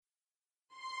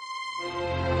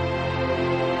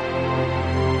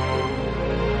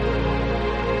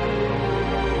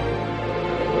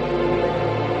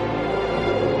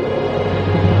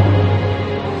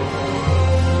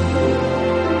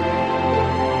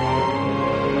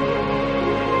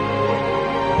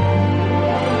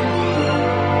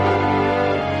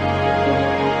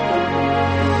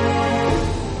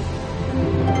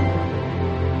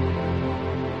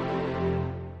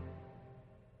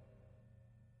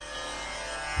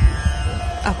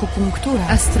akupunktura,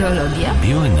 astrologia,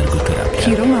 bioenergoterapia,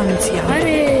 chiromancja,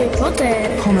 Harry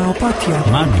Potter,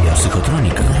 homeopatia, magia,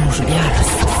 psychotronika,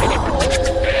 wróżbiarstwo.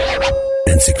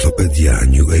 Encyklopedia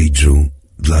New Age'u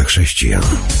dla chrześcijan.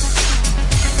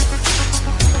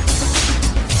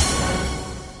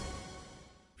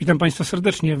 Witam Państwa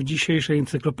serdecznie w dzisiejszej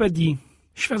encyklopedii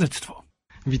Świadectwo.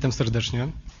 Witam serdecznie.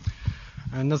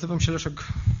 Nazywam się Leszek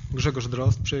Grzegorz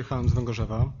Drozd, przyjechałem z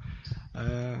Węgorzewa.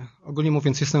 Ogólnie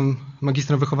mówiąc, jestem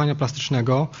magistrem wychowania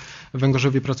plastycznego. W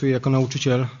Węgorzewie pracuję jako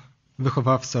nauczyciel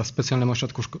wychowawca w specjalnym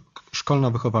ośrodku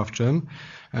szkolno-wychowawczym.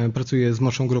 Pracuję z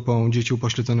młodszą grupą dzieci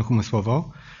upośledzonych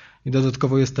umysłowo i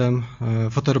dodatkowo jestem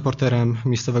fotoreporterem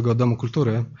miejscowego Domu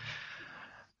Kultury.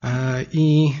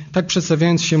 I tak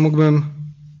przedstawiając się, mógłbym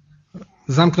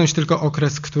zamknąć tylko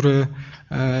okres, który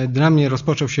dla mnie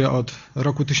rozpoczął się od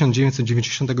roku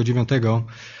 1999,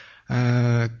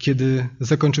 kiedy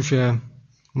zakończył się,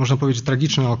 można powiedzieć,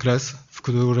 tragiczny okres, w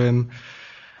którym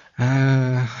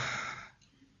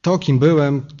to, kim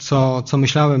byłem, co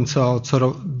myślałem,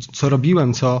 co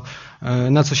robiłem,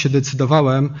 na co się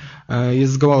decydowałem,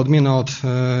 jest zgoła odmienne od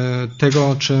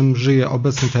tego, czym żyję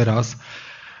obecnie teraz.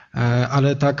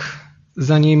 Ale tak,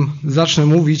 zanim zacznę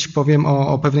mówić, powiem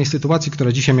o pewnej sytuacji,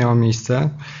 która dzisiaj miała miejsce.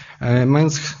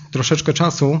 Mając troszeczkę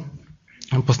czasu,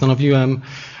 postanowiłem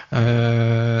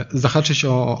zahaczyć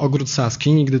o Ogród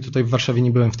Saski. Nigdy tutaj w Warszawie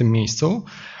nie byłem w tym miejscu.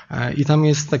 I tam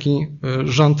jest taki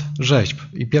rząd rzeźb.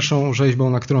 I pierwszą rzeźbą,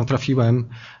 na którą trafiłem,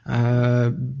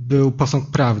 był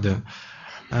posąg prawdy.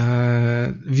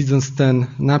 Widząc ten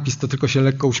napis, to tylko się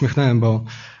lekko uśmiechnąłem, bo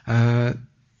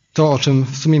to, o czym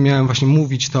w sumie miałem właśnie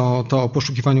mówić, to o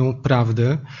poszukiwaniu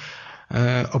prawdy,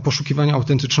 o poszukiwaniu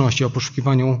autentyczności, o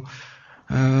poszukiwaniu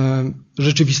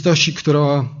rzeczywistości,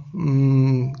 która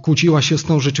kłóciła się z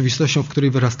tą rzeczywistością, w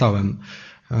której wyrastałem.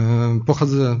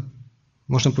 Pochodzę,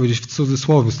 można powiedzieć w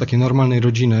cudzysłowie, z takiej normalnej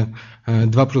rodziny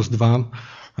 2+2.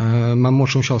 Mam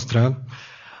młodszą siostrę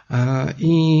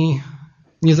i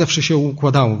nie zawsze się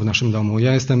układało w naszym domu.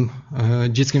 Ja jestem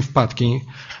dzieckiem wpadki.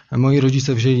 Moi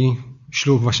rodzice wzięli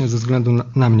ślub właśnie ze względu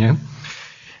na mnie.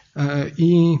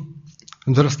 I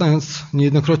dorastając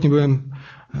niejednokrotnie byłem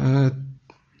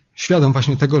świadom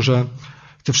właśnie tego, że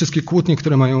te wszystkie kłótnie,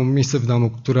 które mają miejsce w domu,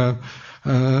 które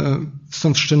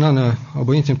są wszczynane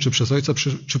obojętnie czy przez ojca,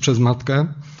 czy przez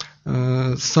matkę,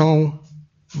 są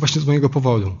właśnie z mojego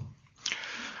powodu.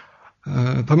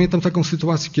 Pamiętam taką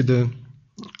sytuację, kiedy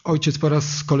ojciec po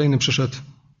raz kolejny przyszedł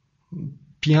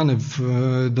pijany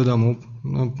do domu.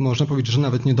 No, można powiedzieć, że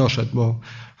nawet nie doszedł, bo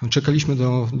czekaliśmy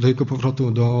do jego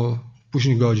powrotu do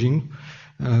późnych godzin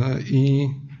i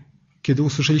kiedy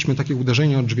usłyszeliśmy takie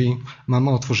uderzenie o drzwi,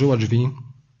 mama otworzyła drzwi,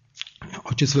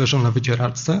 ojciec leżał na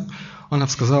wycieraczce, ona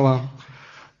wskazała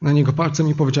na niego palcem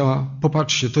i powiedziała: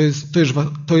 popatrzcie,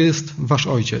 to jest wasz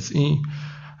ojciec. I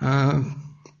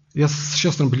ja z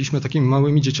siostrą byliśmy takimi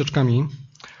małymi dzieciaczkami,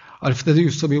 ale wtedy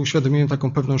już sobie uświadomiłem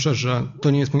taką pewną rzecz, że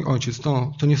to nie jest mój ojciec,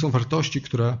 to nie są wartości,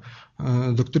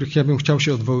 do których ja bym chciał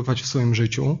się odwoływać w swoim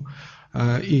życiu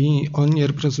i on nie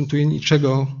reprezentuje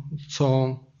niczego,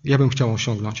 co ja bym chciał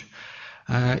osiągnąć.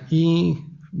 I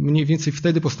mniej więcej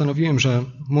wtedy postanowiłem, że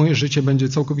moje życie będzie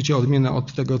całkowicie odmienne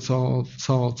od tego,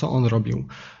 co on robił.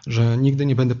 Że nigdy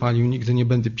nie będę palił, nigdy nie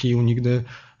będę pił, nigdy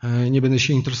nie będę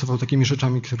się interesował takimi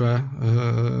rzeczami, które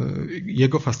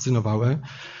jego fascynowały.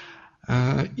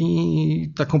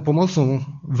 I taką pomocą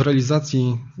w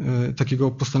realizacji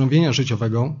takiego postanowienia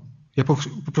życiowego, ja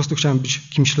po prostu chciałem być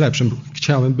kimś lepszym.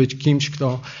 Chciałem być kimś,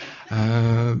 kto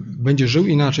będzie żył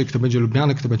inaczej, kto będzie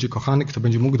lubiany, kto będzie kochany, kto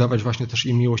będzie mógł dawać właśnie też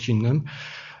i miłość innym.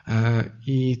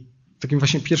 I takim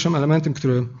właśnie pierwszym elementem,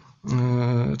 który,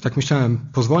 tak myślałem,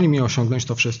 pozwoli mi osiągnąć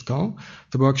to wszystko,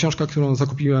 to była książka, którą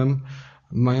zakupiłem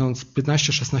mając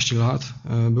 15-16 lat.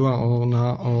 Była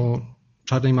ona o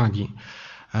czarnej magii.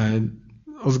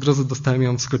 O zgrozy dostałem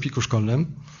ją w sklepiku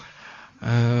szkolnym.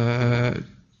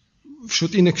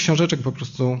 Wśród innych książeczek po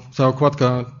prostu ta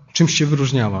okładka czymś się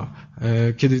wyróżniała.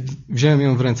 Kiedy wziąłem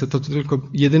ją w ręce, to tylko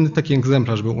jedyny taki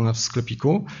egzemplarz był u nas w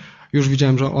sklepiku. Już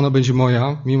widziałem, że ona będzie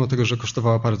moja, mimo tego, że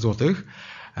kosztowała parę złotych.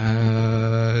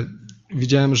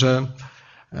 Widziałem, że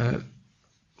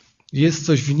jest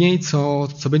coś w niej, co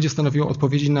będzie stanowiło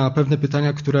odpowiedzi na pewne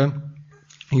pytania, które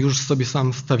już sobie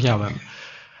sam stawiałem.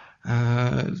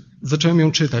 Zacząłem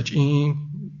ją czytać i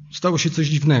stało się coś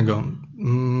dziwnego.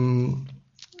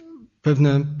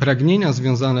 Pewne pragnienia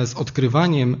związane z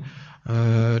odkrywaniem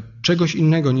czegoś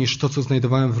innego niż to, co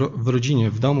znajdowałem w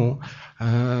rodzinie, w domu,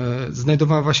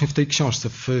 znajdowałem właśnie w tej książce,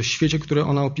 w świecie, który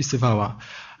ona opisywała.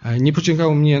 Nie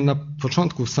pociągało mnie na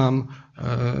początku sam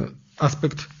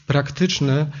aspekt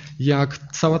praktyczny,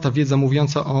 jak cała ta wiedza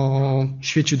mówiąca o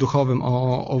świecie duchowym,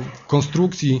 o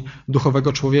konstrukcji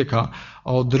duchowego człowieka,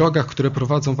 o drogach, które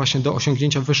prowadzą właśnie do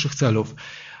osiągnięcia wyższych celów.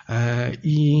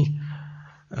 I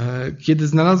kiedy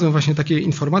znalazłem właśnie takie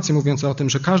informacje mówiące o tym,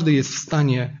 że każdy jest w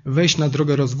stanie wejść na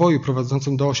drogę rozwoju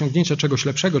prowadzącą do osiągnięcia czegoś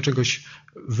lepszego, czegoś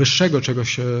wyższego,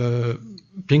 czegoś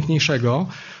piękniejszego,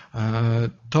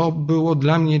 to było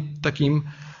dla mnie takim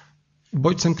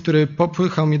bodźcem, który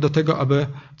popychał mnie do tego, aby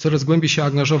coraz głębiej się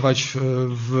angażować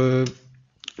w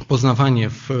poznawanie,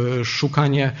 w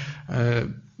szukanie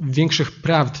większych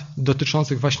prawd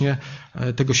dotyczących właśnie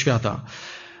tego świata.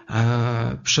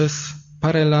 Przez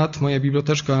parę lat moja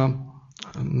biblioteczka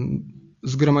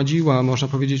zgromadziła, można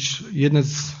powiedzieć, jedne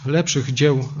z lepszych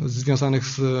dzieł związanych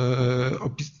z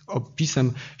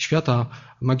opisem świata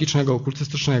magicznego,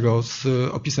 okultystycznego, z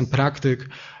opisem praktyk.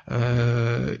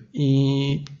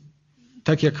 I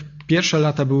tak jak pierwsze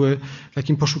lata były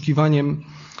takim poszukiwaniem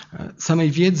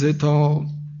samej wiedzy, to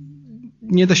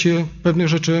nie da się pewnych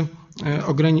rzeczy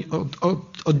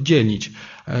oddzielić.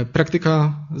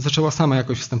 Praktyka zaczęła sama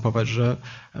jakoś wstępować, że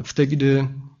wtedy,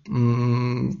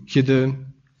 kiedy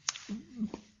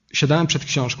siadałem przed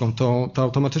książką, to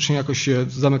automatycznie jakoś się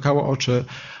zamykało oczy,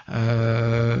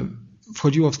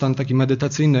 wchodziło w stan taki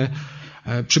medytacyjny,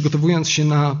 przygotowując się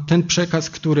na ten przekaz,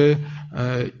 który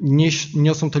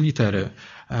niosą te litery,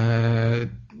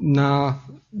 na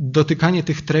dotykanie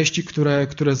tych treści,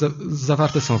 które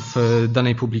zawarte są w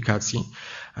danej publikacji.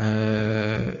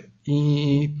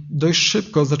 I dość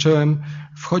szybko zacząłem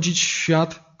wchodzić w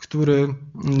świat, który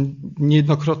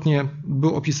niejednokrotnie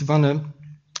był opisywany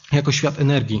jako świat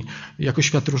energii, jako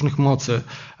świat różnych mocy.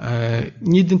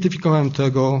 Nie identyfikowałem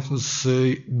tego z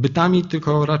bytami,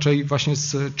 tylko raczej właśnie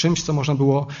z czymś, co można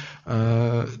było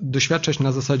doświadczać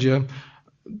na zasadzie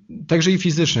także i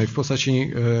fizycznej, w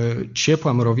postaci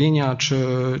ciepła, mrowienia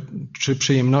czy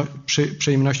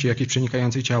przyjemności jakiejś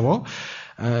przenikającej ciało,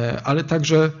 ale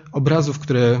także obrazów,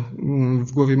 które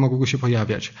w głowie mogły się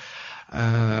pojawiać.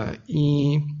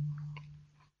 I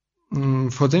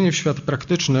wchodzenie w świat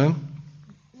praktyczny,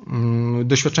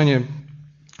 doświadczenie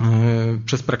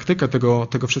przez praktykę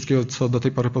tego wszystkiego, co do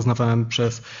tej pory poznawałem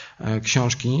przez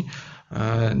książki,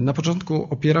 na początku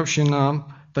opierał się na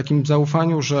takim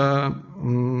zaufaniu, że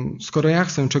skoro ja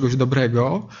chcę czegoś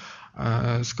dobrego,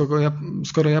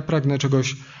 skoro ja pragnę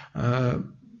czegoś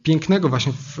pięknego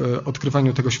właśnie w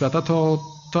odkrywaniu tego świata, to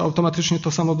automatycznie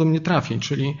to samo do mnie trafi,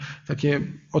 czyli takie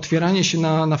otwieranie się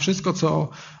na wszystko, co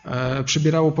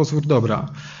przybierało pozór dobra.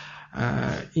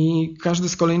 I każdy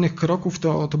z kolejnych kroków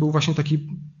to był właśnie taki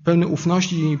pełny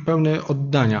ufności i pełny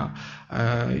oddania.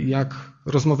 Jak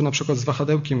rozmowy na przykład z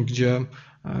wahadełkiem, gdzie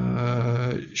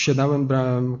siadałem,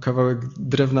 brałem kawałek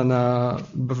drewna na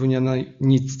bawełnianej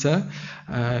nitce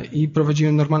i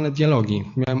prowadziłem normalne dialogi.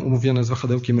 Miałem umówione z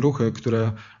wahadełkiem ruchy,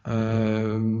 które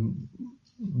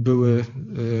były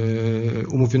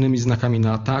umówionymi znakami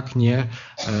na tak, nie,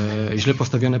 źle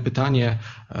postawione pytanie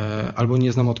albo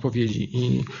nie znam odpowiedzi.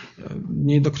 I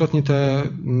niejednokrotnie te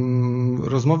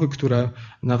rozmowy, które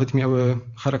nawet miały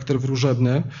charakter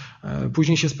wróżebny,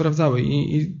 później się sprawdzały.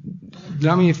 I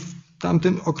dla mnie w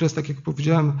tamtym okres, tak jak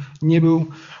powiedziałem, nie był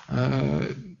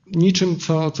niczym,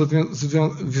 co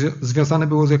związane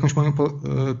było z jakąś moją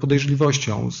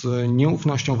podejrzliwością, z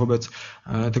nieufnością wobec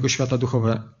tego świata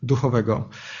duchowego.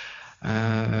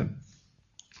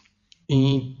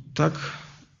 I tak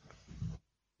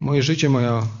moje życie,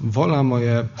 moja wola,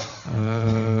 moje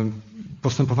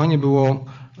postępowanie było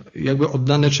jakby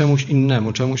oddane czemuś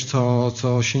innemu, czemuś,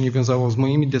 co się nie wiązało z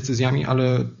moimi decyzjami,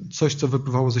 ale coś, co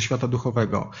wypływało ze świata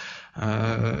duchowego.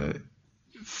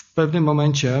 W pewnym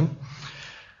momencie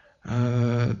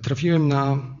trafiłem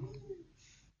na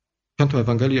 5.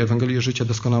 Ewangelię Życia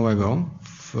Doskonałego.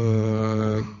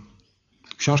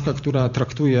 Książka, która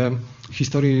traktuje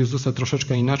historię Jezusa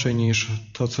troszeczkę inaczej niż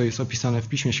to, co jest opisane w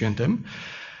Piśmie Świętym.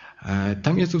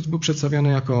 Tam Jezus był przedstawiony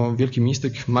jako wielki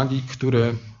mistyk, magik,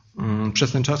 który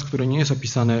przez ten czas, który nie jest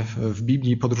opisany w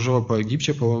Biblii, podróżował po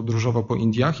Egipcie, podróżował po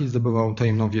Indiach i zdobywał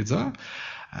tajemną wiedzę.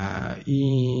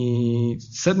 I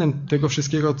sednem tego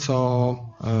wszystkiego, co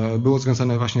było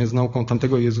związane właśnie z nauką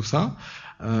tamtego Jezusa,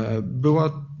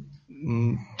 była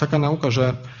taka nauka,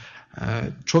 że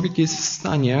człowiek jest w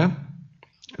stanie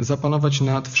zapanować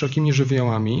nad wszelkimi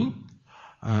żywiołami,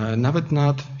 nawet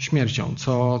nad śmiercią,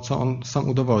 co on sam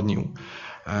udowodnił.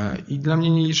 I dla mnie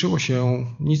nie liczyło się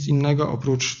nic innego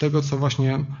oprócz tego, co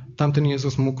właśnie tamten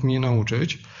Jezus mógł mnie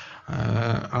nauczyć.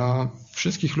 A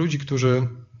wszystkich ludzi, którzy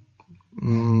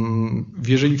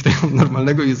wierzyli w tego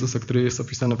normalnego Jezusa, który jest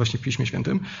opisany właśnie w Piśmie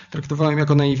Świętym, traktowałem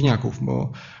jako naiwniaków,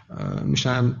 bo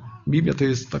myślałem, Biblia to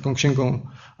jest taką księgą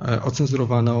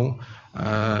ocenzurowaną.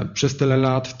 Przez tyle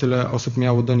lat tyle osób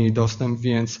miało do niej dostęp,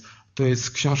 więc to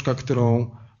jest książka,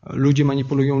 którą ludzie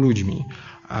manipulują ludźmi,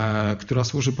 która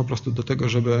służy po prostu do tego,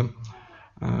 żeby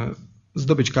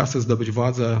zdobyć kasę, zdobyć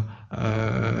władzę,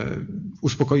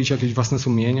 uspokoić jakieś własne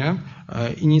sumienie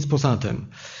i nic poza tym.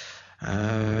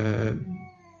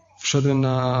 Wszedłem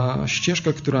na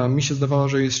ścieżkę, która mi się zdawała,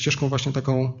 że jest ścieżką właśnie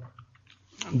taką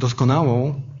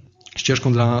doskonałą,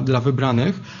 ścieżką dla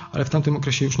wybranych, ale w tamtym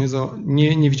okresie już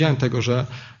nie widziałem tego, że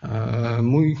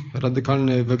mój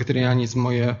radykalny wegetarianizm,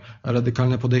 moje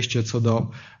radykalne podejście co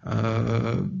do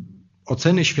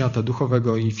oceny świata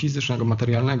duchowego i fizycznego,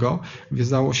 materialnego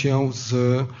wiązało się z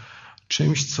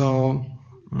czymś, co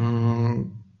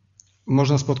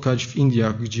można spotkać w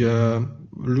Indiach, gdzie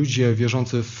ludzie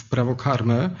wierzący w prawo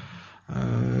karmy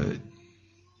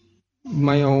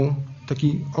mają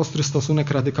taki ostry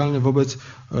stosunek radykalny wobec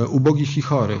ubogich i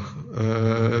chorych.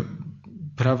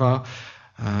 Prawa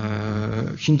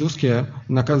hinduskie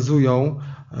nakazują,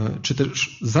 czy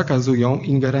też zakazują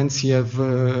ingerencję w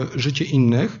życie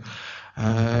innych,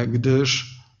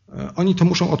 gdyż oni to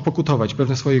muszą odpokutować,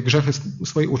 pewne swoje grzechy,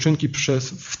 swoje uczynki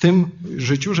w tym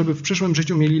życiu, żeby w przyszłym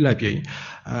życiu mieli lepiej.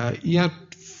 I ja,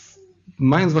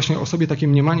 mając właśnie o sobie takie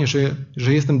mniemanie,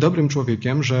 że jestem dobrym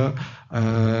człowiekiem, że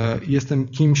jestem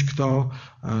kimś, kto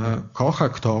kocha,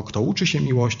 kto uczy się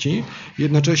miłości,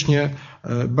 jednocześnie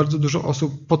bardzo dużo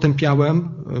osób potępiałem,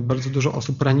 bardzo dużo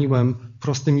osób raniłem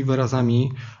prostymi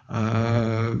wyrazami,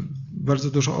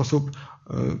 bardzo dużo osób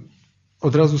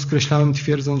od razu skreślałem,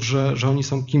 twierdząc, że oni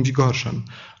są kimś gorszym,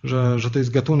 że to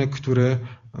jest gatunek, który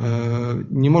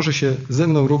nie może się ze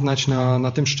mną równać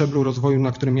na tym szczeblu rozwoju,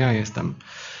 na którym ja jestem.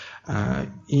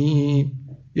 I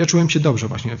ja czułem się dobrze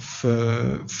właśnie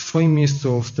w swoim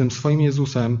miejscu, z tym swoim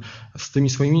Jezusem, z tymi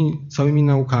swoimi całymi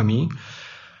naukami.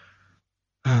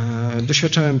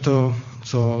 Doświadczałem to,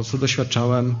 co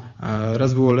doświadczałem.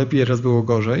 Raz było lepiej, raz było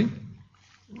gorzej.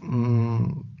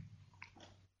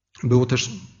 Było też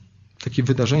takie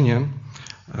wydarzenie,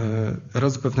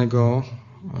 raz pewnego,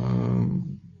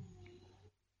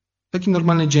 taki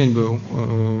normalny dzień był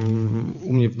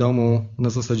u mnie w domu, na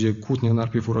zasadzie kłótnia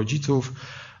najpierw u rodziców,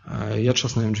 ja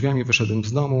trzasnąłem drzwiami, wyszedłem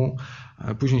z domu,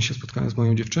 później się spotkałem z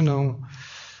moją dziewczyną,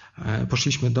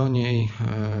 poszliśmy do niej,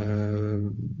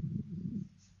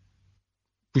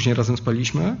 później razem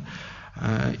spaliśmy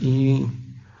i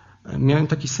miałem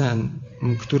taki sen,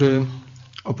 który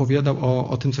opowiadał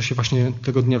o tym, co się właśnie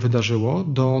tego dnia wydarzyło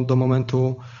do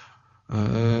momentu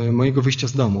mojego wyjścia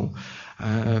z domu.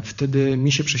 Wtedy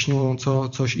mi się przyśniło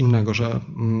coś innego, że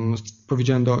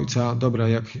powiedziałem do ojca, dobra,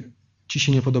 jak ci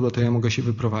się nie podoba, to ja mogę się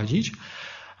wyprowadzić.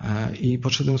 I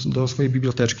podszedłem do swojej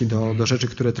biblioteczki, do rzeczy,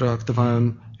 które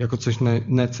traktowałem jako coś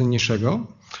najcenniejszego.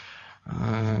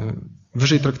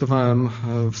 Wyżej traktowałem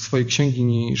w swojej księgi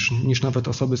niż nawet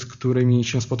osoby, z którymi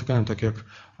się spotykałem, tak jak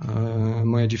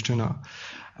moja dziewczyna.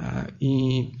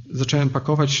 I zacząłem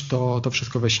pakować to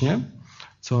wszystko we śnie,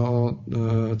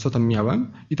 co tam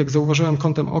miałem. I tak zauważyłem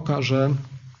kątem oka, że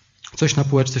coś na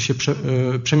półeczce się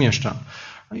przemieszcza.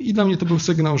 I dla mnie to był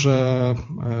sygnał, że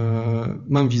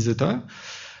mam wizytę,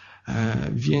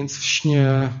 więc w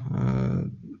śnie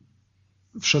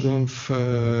wszedłem w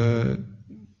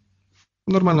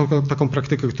normalną taką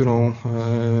praktykę, którą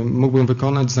mógłbym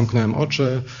wykonać. Zamknąłem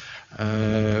oczy,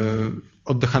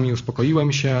 oddechami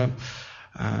uspokoiłem się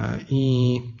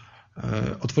i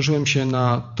otworzyłem się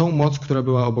na tą moc, która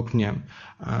była obok mnie.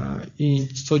 I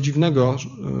co dziwnego,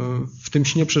 w tym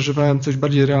śnie przeżywałem coś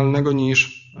bardziej realnego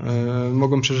niż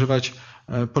mogłem przeżywać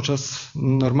podczas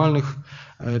normalnych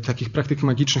takich praktyk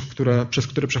magicznych, przez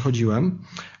które przechodziłem.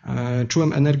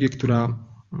 Czułem energię,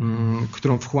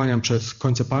 którą wchłaniam przez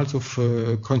końce palców,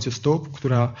 końce stóp,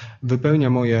 która wypełnia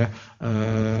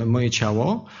moje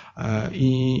ciało.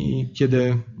 I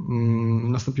kiedy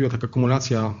nastąpiła taka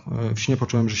kumulacja, w śnie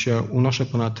poczułem, że się unoszę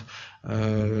ponad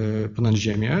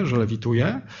ziemię, że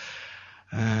lewituję.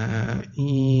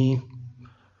 I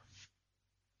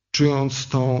czując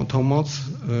tą moc,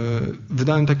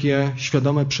 wydałem takie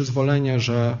świadome przyzwolenie,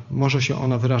 że może się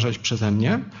ona wyrażać przeze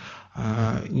mnie.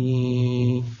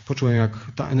 I poczułem,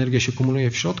 jak ta energia się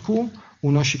kumuluje w środku,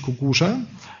 unosi ku górze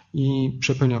i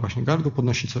przepełnia właśnie gardło,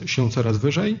 podnosi się coraz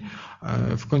wyżej.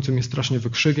 W końcu mnie strasznie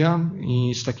wykrzywia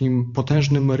i z takim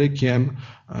potężnym rykiem,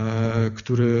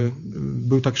 który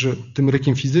był także tym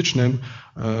rykiem fizycznym,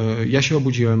 ja się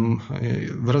obudziłem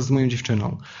wraz z moją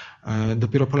dziewczyną.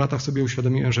 Dopiero po latach sobie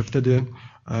uświadomiłem, że wtedy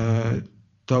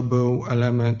to był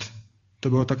element to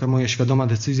była taka moja świadoma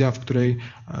decyzja, w której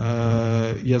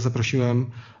ja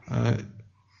zaprosiłem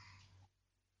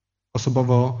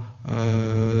osobowo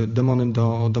demony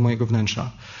do mojego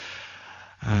wnętrza.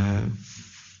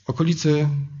 W okolicy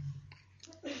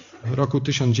roku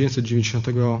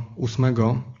 1998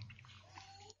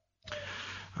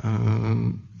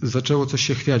 zaczęło coś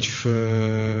się chwiać w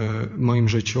moim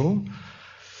życiu.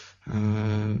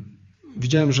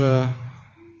 Widziałem, że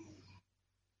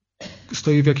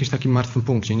stoję w jakimś takim martwym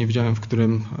punkcie. Nie wiedziałem, w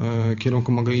którym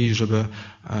kierunku mogę iść, żeby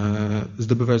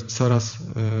zdobywać coraz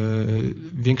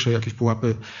większe jakieś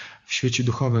pułapy w świecie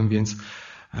duchowym, więc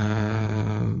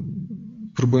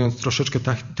próbując troszeczkę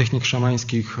technik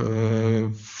szamańskich,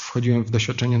 wchodziłem w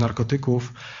doświadczenie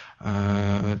narkotyków.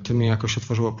 To mnie jakoś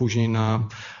otworzyło później na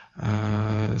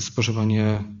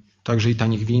spożywanie także i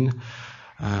tanich win.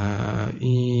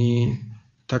 I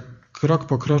tak krok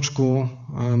po kroczku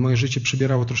moje życie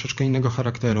przybierało troszeczkę innego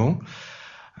charakteru.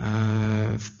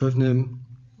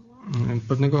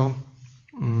 Pewnego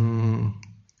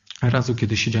razu,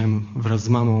 kiedy siedziałem wraz z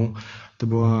mamą, to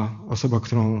była osoba,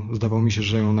 którą zdawało mi się,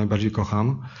 że ją najbardziej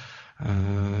kocham.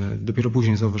 Dopiero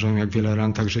później zauważyłem, jak wiele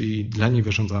ran także i dla niej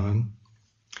wyrządzałem.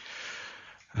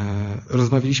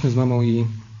 Rozmawialiśmy z mamą i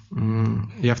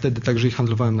ja wtedy także i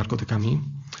handlowałem narkotykami.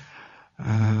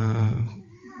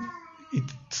 I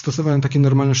stosowałem takie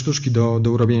normalne sztuczki do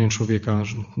urobienia człowieka,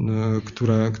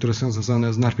 które są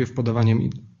związane z najpierw podawaniem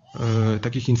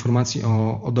takich informacji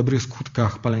o dobrych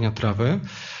skutkach palenia trawy.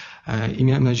 I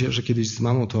miałem nadzieję, że kiedyś z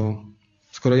mamą to,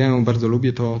 skoro ja ją bardzo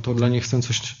lubię, to dla niej chcę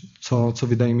coś, co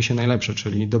wydaje mi się najlepsze,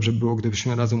 czyli dobrze by było,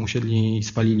 gdybyśmy razem usiedli i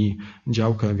spalili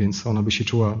działkę, więc ona by się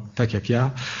czuła tak jak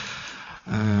ja.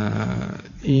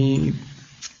 I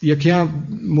jak ja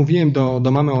mówiłem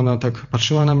do mamy, ona tak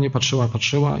patrzyła na mnie,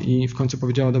 patrzyła i w końcu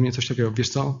powiedziała do mnie coś takiego: wiesz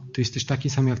co, ty jesteś taki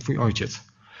sam jak twój ojciec.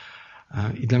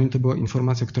 I dla mnie to była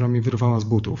informacja, która mnie wyrwała z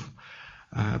butów.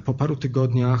 Po paru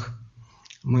tygodniach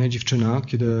moja dziewczyna,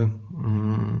 kiedy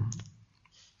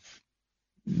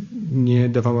nie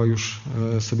dawała już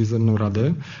sobie ze mną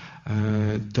rady,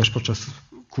 też podczas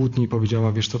kłótni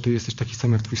powiedziała: wiesz co, ty jesteś taki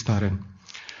sam jak twój stary.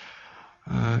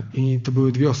 I to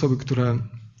były dwie osoby, które,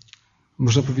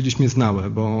 można powiedzieć, mnie znały,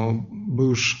 bo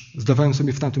już zdawałem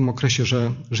sobie w tamtym okresie,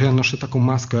 że ja noszę taką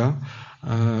maskę,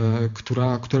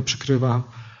 która przykrywa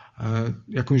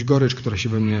jakąś gorycz, która się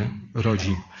we mnie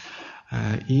rodzi.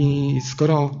 I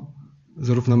skoro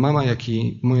zarówno mama, jak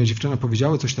i moja dziewczyna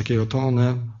powiedziały coś takiego, to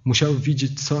one musiały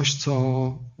widzieć coś,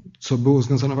 co było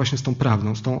związane właśnie z tą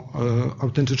prawdą, z tą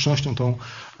autentycznością,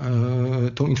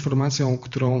 tą informacją,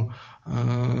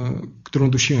 którą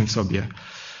dusiłem w sobie.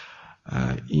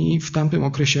 I w tamtym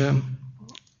okresie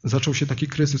zaczął się taki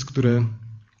kryzys, który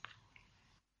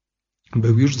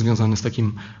był już związany z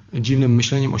takim dziwnym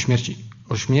myśleniem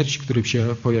o śmierci, który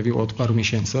się pojawił od paru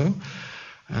miesięcy,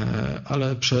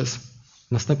 ale przez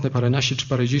następne paręnaście czy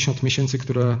parędziesiąt miesięcy,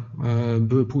 które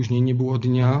były później, nie było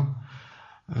dnia,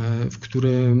 w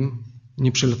którym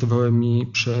nie przelatywały mi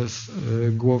przez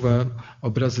głowę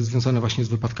obrazy związane właśnie z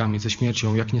wypadkami, ze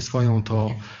śmiercią. Jak nie swoją,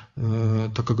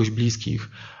 to kogoś bliskich.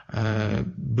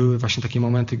 Były właśnie takie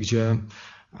momenty, gdzie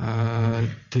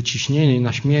to ciśnienie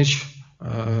na śmierć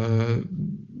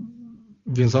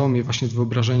wiązało mnie właśnie z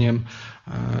wyobrażeniem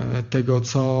tego,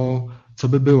 co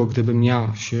by było, gdybym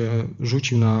ja się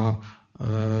rzucił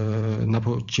na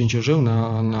pocięcie żył,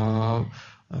 na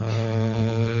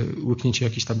łyknięcie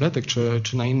jakichś tabletek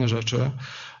czy na inne rzeczy.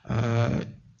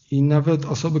 I nawet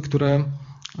osoby, które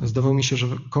zdawało mi się, że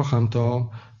kocham,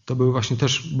 to były właśnie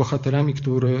też bohaterami,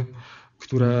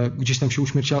 które gdzieś tam się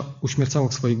uśmiercało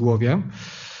w swojej głowie.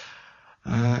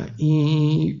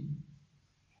 I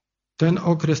ten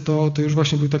okres to już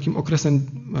właśnie był takim okresem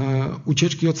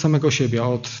ucieczki od samego siebie,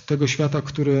 od tego świata,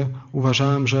 który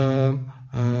uważałem, że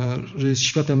jest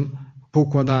światem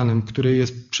poukładanym, który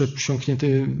jest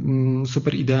przesiąknięty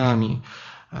super ideami.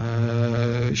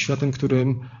 Światem,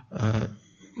 którym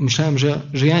myślałem,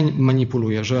 że ja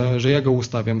manipuluję, że ja go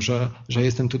ustawiam, że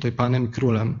jestem tutaj panem i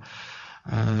królem.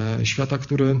 Świata,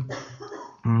 który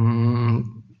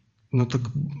no tak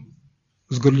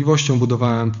z gorliwością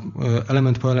budowałem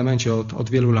element po elemencie od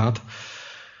wielu lat.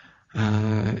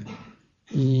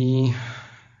 I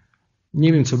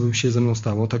nie wiem, co by się ze mną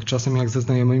stało. Tak czasem jak ze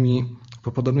znajomymi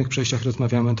po podobnych przejściach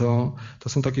rozmawiamy, to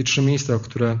są takie 3 miejsca,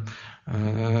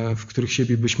 w których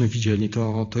siebie byśmy widzieli.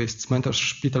 To jest cmentarz,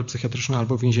 szpital psychiatryczny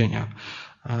albo więzienie.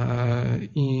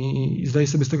 I zdaję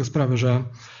sobie z tego sprawę, że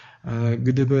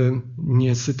gdyby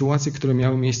nie sytuacje, które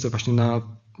miały miejsce właśnie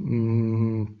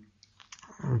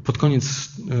pod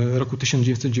koniec roku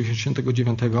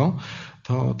 1999,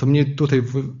 to mnie tutaj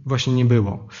właśnie nie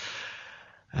było.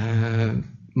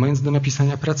 mając do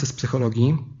napisania pracę z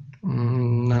psychologii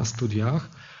na studiach,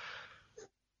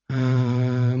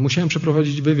 musiałem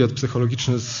przeprowadzić wywiad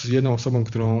psychologiczny z jedną osobą,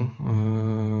 którą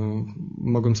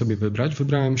mogłem sobie wybrać.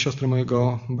 Wybrałem siostrę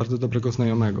mojego bardzo dobrego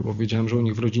znajomego, bo wiedziałem, że u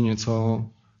nich w rodzinie co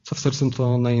w sercu,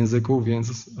 to na języku,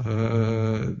 więc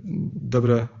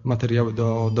dobre materiały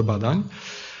do badań.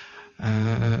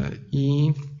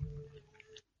 I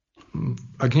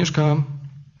Agnieszka,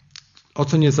 o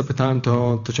co nie zapytałem,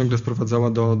 to ciągle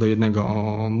sprowadzała do jednego.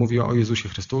 Mówiła o Jezusie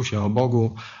Chrystusie, o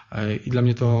Bogu i dla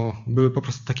mnie to były po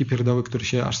prostu takie pierdoły, które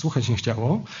się aż słuchać nie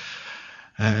chciało.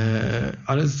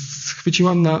 Ale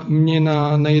schwyciła mnie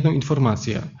na jedną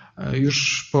informację.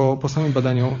 Już po samym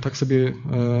badaniu tak sobie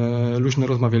luźno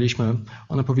rozmawialiśmy.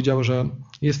 Ona powiedziała, że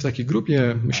jest w takiej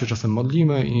grupie, my się czasem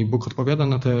modlimy i Bóg odpowiada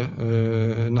na te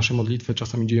nasze modlitwy,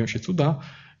 czasami dzieją się cuda.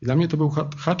 I dla mnie to był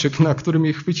haczyk, na który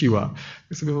mnie chwyciła.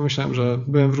 Ja sobie pomyślałem, że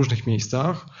byłem w różnych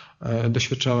miejscach,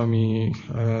 doświadczałem i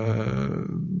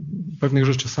pewnych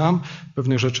rzeczy sam,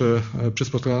 pewnych rzeczy przy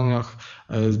spotkaniach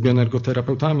z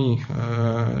bioenergoterapeutami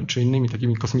czy innymi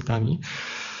takimi kosmitami.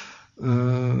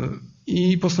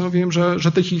 I postanowiłem,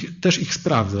 że też ich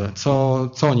sprawdzę,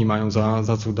 co oni mają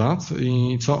za cuda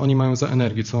i co oni mają za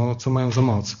energię, co mają za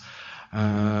moc.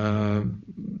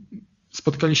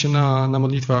 Spotkali się na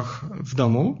modlitwach w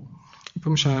domu i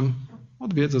pomyślałem,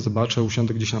 odwiedzę, zobaczę,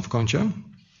 usiądę gdzieś tam w kącie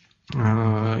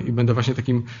i będę właśnie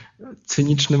takim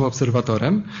cynicznym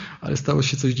obserwatorem, ale stało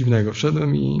się coś dziwnego.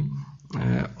 Wszedłem i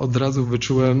od razu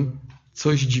wyczułem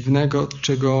coś dziwnego,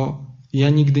 czego ja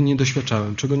nigdy nie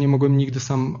doświadczałem, czego nie mogłem nigdy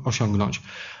sam osiągnąć.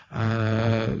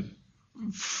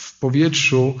 W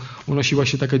powietrzu unosiła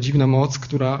się taka dziwna moc,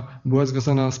 która była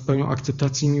związana z pełnią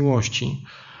akceptacji i miłości.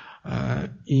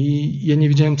 I ja nie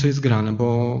wiedziałem, co jest grane,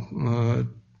 bo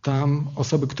tam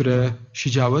osoby, które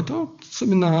siedziały, to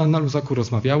sobie na luzaku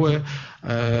rozmawiały,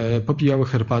 popijały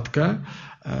herbatkę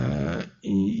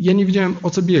i ja nie wiedziałem, o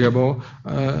co biega, bo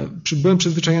byłem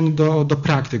przyzwyczajony do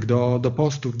praktyk, do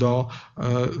postów, do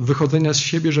wychodzenia z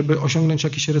siebie, żeby osiągnąć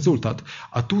jakiś rezultat.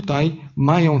 A tutaj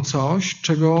mają coś,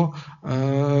 czego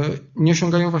nie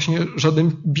osiągają właśnie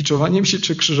żadnym biczowaniem się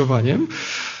czy krzyżowaniem.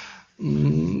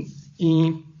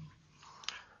 I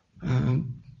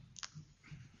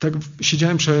tak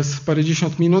siedziałem przez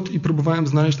parędziesiąt minut i próbowałem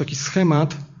znaleźć taki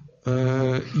schemat,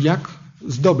 jak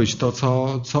zdobyć to,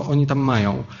 co oni tam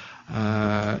mają.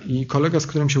 I kolega, z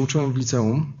którym się uczyłem w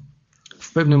liceum,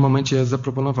 w pewnym momencie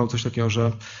zaproponował coś takiego,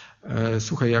 że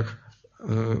słuchaj, jak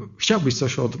chciałbyś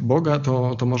coś od Boga,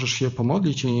 to możesz się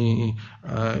pomodlić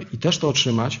i też to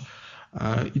otrzymać.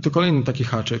 I to kolejny taki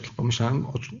haczyk. Pomyślałem,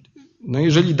 no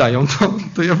jeżeli dają,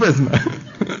 to ja wezmę.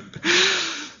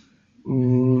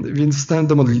 Więc wstałem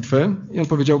do modlitwy i on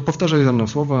powiedział, powtarzaj za mną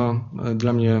słowa.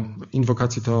 Dla mnie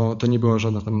inwokacje to nie była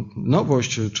żadna tam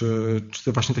nowość, czy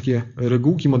to właśnie takie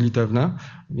regułki modlitewne,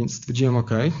 więc stwierdziłem,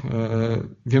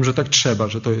 wiem, że tak trzeba,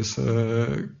 że to jest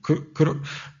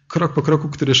krok po kroku,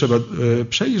 który trzeba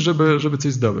przejść, żeby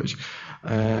coś zdobyć.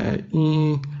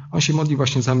 I on się modli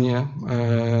właśnie za mnie,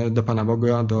 do Pana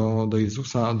Boga, do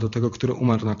Jezusa, do tego, który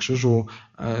umarł na krzyżu,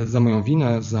 za moją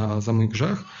winę, za mój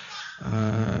grzech.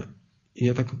 I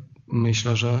ja tak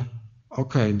myślę, że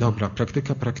dobra,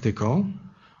 praktyka praktyką,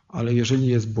 ale jeżeli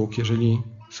jest Bóg, jeżeli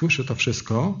słyszy to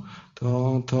wszystko,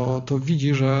 to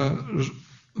widzi, że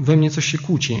we mnie coś się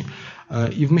kłóci.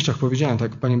 I w myślach powiedziałem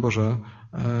tak, Panie Boże,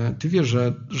 Ty wiesz,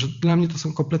 że dla mnie to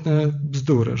są kompletne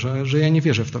bzdury, że ja nie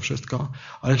wierzę w to wszystko,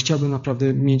 ale chciałbym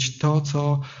naprawdę mieć to,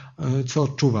 co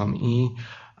odczuwam. I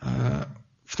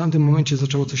w tamtym momencie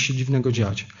zaczęło coś się dziwnego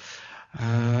dziać.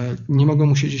 Nie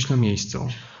mogłem usiedzieć na miejscu.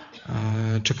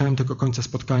 Czekałem tego końca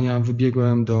spotkania,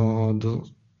 wybiegłem do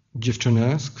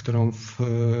dziewczyny, z którą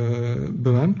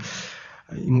byłem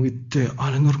i mówię,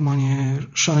 ale normalnie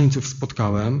szaleńców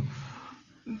spotkałem.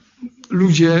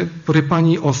 Ludzie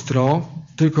porypani ostro,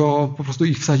 tylko po prostu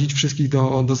ich wsadzić wszystkich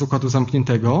do zakładu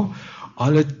zamkniętego,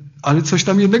 ale coś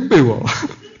tam jednak było.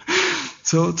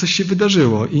 Coś się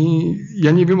wydarzyło i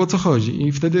ja nie wiem, o co chodzi.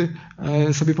 I wtedy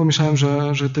sobie pomyślałem,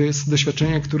 że to jest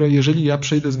doświadczenie, które jeżeli ja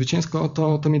przejdę zwycięsko,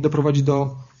 to mnie doprowadzi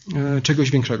do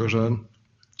czegoś większego, że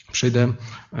przejdę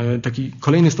taki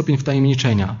kolejny stopień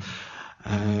wtajemniczenia.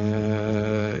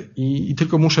 I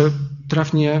tylko muszę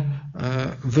trafnie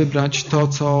wybrać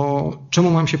to,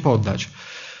 czemu mam się poddać.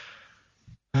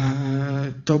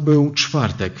 To był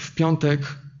czwartek. W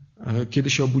piątek, kiedy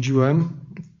się obudziłem,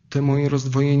 to moje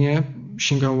rozdwojenie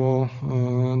sięgało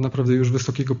naprawdę już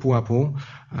wysokiego pułapu.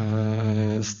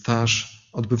 Staż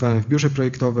odbywałem w biurze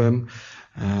projektowym.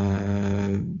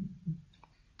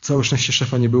 Całe szczęście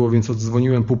szefa nie było, więc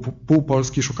odzwoniłem pół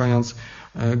Polski, szukając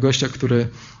gościa, który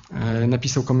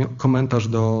napisał komentarz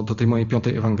do tej mojej 5.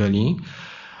 Ewangelii,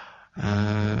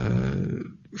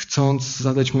 chcąc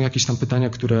zadać mu jakieś tam pytania,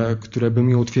 które by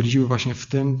mnie utwierdziły właśnie w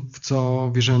tym, w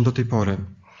co wierzyłem do tej pory.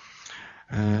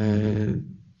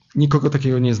 Nikogo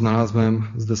takiego nie znalazłem,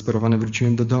 zdesperowany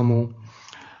wróciłem do domu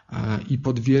i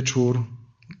pod wieczór,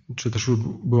 czy też już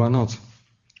była noc,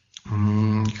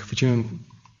 chwyciłem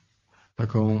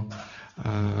taką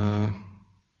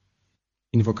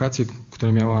inwokację,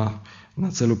 która miała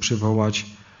na celu przywołać,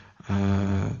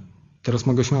 teraz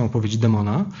mogę śmiało powiedzieć,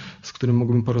 demona, z którym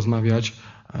mógłbym porozmawiać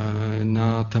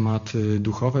na temat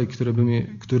duchowy,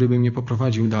 który by mnie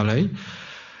poprowadził dalej.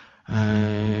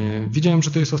 Wiedziałem,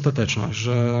 że to jest ostateczność,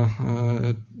 że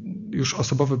już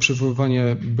osobowe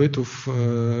przywoływanie bytów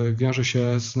wiąże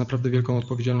się z naprawdę wielką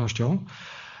odpowiedzialnością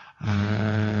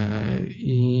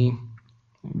i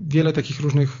wiele takich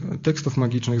różnych tekstów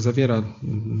magicznych zawiera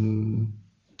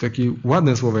takie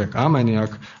ładne słowa jak amen,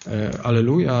 jak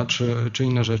alleluja, czy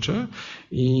inne rzeczy.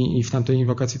 I w tamtej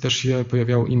inwokacji też się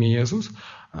pojawiało imię Jezus,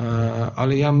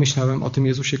 ale ja myślałem o tym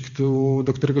Jezusie,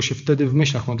 do którego się wtedy w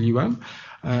myślach modliłem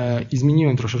i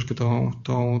zmieniłem troszeczkę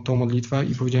tą modlitwę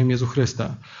i powiedziałem Jezu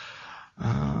Chryste.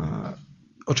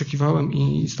 Oczekiwałem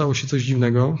i stało się coś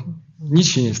dziwnego. Nic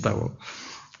się nie stało.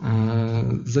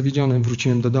 Zawiedziony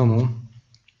wróciłem do domu.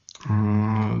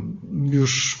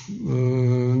 Już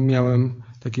miałem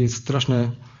takie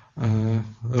straszne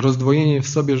rozdwojenie w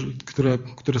sobie,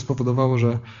 które spowodowało,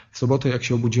 że w sobotę jak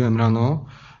się obudziłem rano,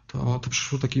 to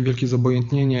przyszło takie wielkie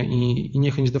zobojętnienie i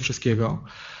niechęć do wszystkiego.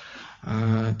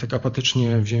 Tak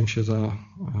apatycznie wziąłem się za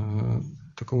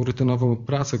taką rutynową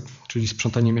pracę, czyli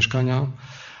sprzątanie mieszkania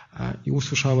i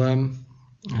usłyszałem,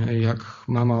 jak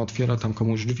mama otwiera tam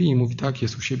komuś drzwi i mówi tak,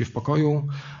 jest u siebie w pokoju.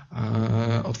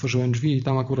 Otworzyłem drzwi i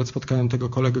tam akurat spotkałem tego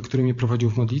kolegę, który mnie prowadził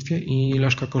w modlitwie i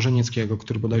Leszka Korzenieckiego,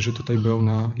 który bodajże tutaj był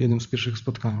na jednym z pierwszych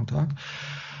spotkań. Tak?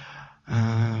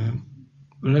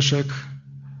 Leszek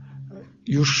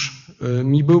już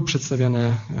mi był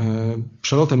przedstawiany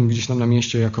przelotem gdzieś tam na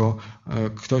mieście jako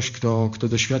ktoś, kto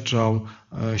doświadczał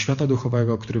świata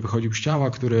duchowego, który wychodził z ciała,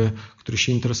 który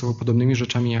się interesował podobnymi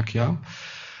rzeczami jak ja.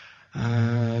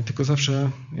 Tylko zawsze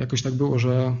jakoś tak było,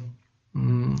 że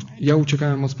ja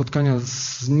uciekałem od spotkania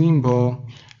z nim, bo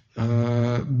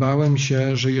bałem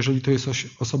się, że jeżeli to jest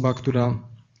osoba, która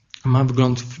ma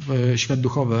wgląd w świat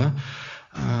duchowy,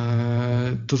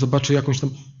 to zobaczy jakąś tam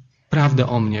prawdę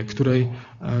o mnie,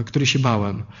 której się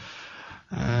bałem.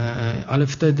 Ale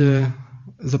wtedy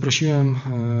zaprosiłem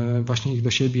właśnie ich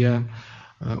do siebie,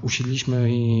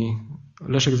 usiedliśmy i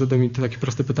Leszek zadał mi takie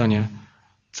proste pytanie.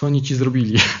 Co oni ci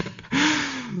zrobili?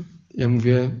 Ja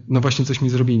mówię, no właśnie coś mi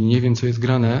zrobili. Nie wiem, co jest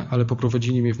grane, ale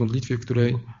poprowadzili mnie w modlitwie, w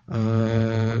której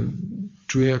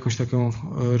czuję jakąś taką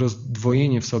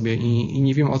rozdwojenie w sobie i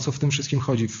nie wiem, o co w tym wszystkim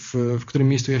chodzi, w którym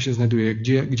miejscu ja się znajduję,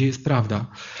 gdzie jest prawda.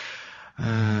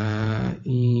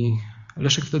 I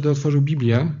Leszek wtedy otworzył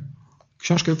Biblię,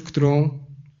 książkę,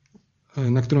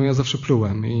 na którą ja zawsze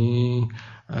plułem. I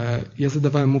ja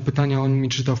zadawałem mu pytania, on mi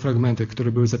czytał fragmenty,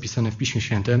 które były zapisane w Piśmie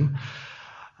Świętym.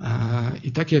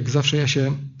 I tak jak zawsze ja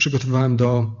się przygotowywałem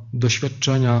do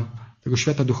doświadczenia tego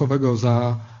świata duchowego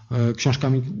za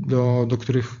książkami, do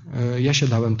których ja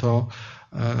siadałem, to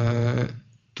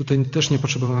tutaj też nie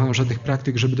potrzebowałem żadnych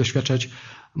praktyk, żeby doświadczać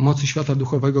mocy świata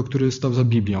duchowego, który stał za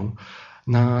Biblią.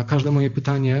 Na każde moje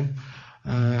pytanie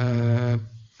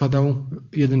padał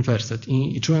jeden werset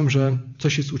i czułem, że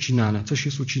coś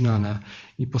jest ucinane.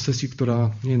 I po sesji,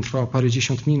 która trwała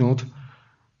parędziesiąt minut,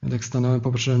 ja tak stanąłem,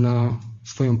 popatrzyłem na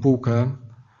swoją półkę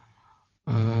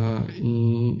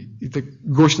i tak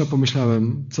głośno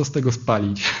pomyślałem, co z tego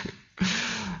spalić.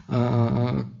 A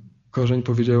Korzeń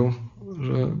powiedział,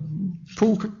 że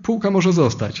półka może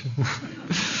zostać.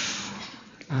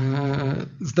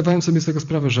 Zdawałem sobie z tego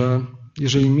sprawę, że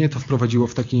jeżeli mnie to wprowadziło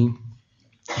w taki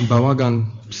bałagan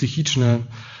psychiczny,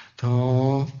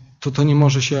 to nie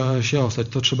może się ostać,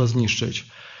 to trzeba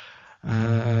zniszczyć.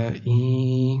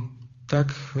 I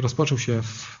tak rozpoczął się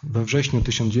we wrześniu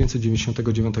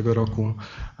 1999 roku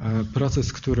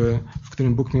proces, w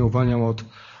którym Bóg mnie uwalniał od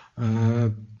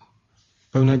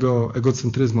pełnego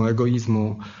egocentryzmu,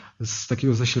 egoizmu, z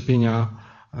takiego zaślepienia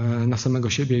na samego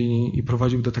siebie i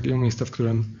prowadził do takiego miejsca, w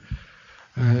którym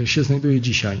się znajduję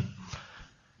dzisiaj.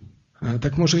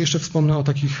 Tak może jeszcze wspomnę o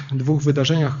takich dwóch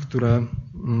wydarzeniach,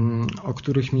 o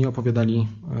których mi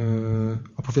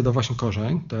opowiadał właśnie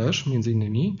Korzeń też, między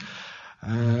innymi.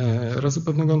 Razu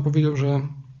pewnego on powiedział, że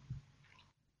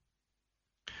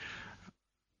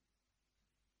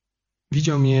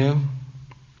widział mnie,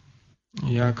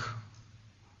 jak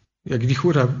jak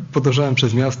wichura podążałem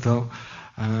przez miasto,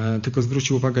 tylko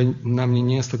zwrócił uwagę na mnie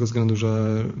nie z tego względu,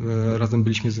 że razem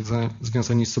byliśmy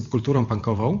związani z subkulturą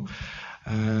punkową,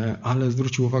 ale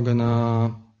zwrócił uwagę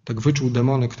tak wyczuł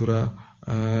demony, które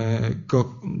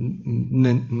go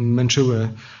męczyły,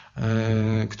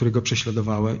 które go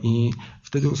prześladowały i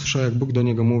wtedy usłyszałem, jak Bóg do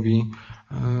niego mówi: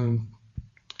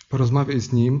 porozmawiaj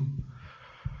z nim,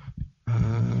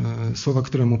 słowa,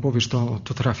 które mu powiesz, to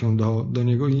trafią do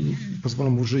niego i pozwolą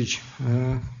mu żyć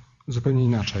zupełnie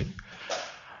inaczej.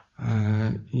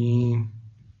 I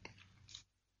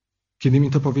kiedy mi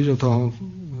to powiedział, to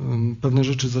pewne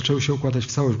rzeczy zaczęły się układać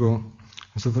w całość, bo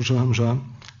zauważyłem, że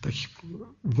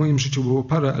w moim życiu było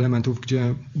parę elementów,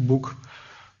 gdzie Bóg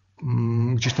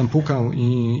gdzieś tam pukał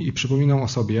i przypominał o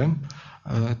sobie,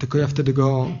 tylko ja wtedy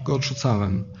go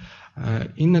odrzucałem.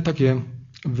 Inne takie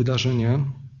wydarzenie,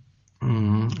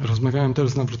 rozmawiałem też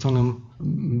z nawróconym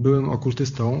byłym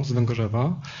okultystą z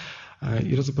Węgorzewa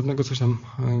i razu pewnego coś tam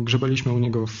grzebaliśmy u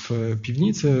niego w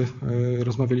piwnicy,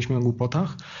 rozmawialiśmy o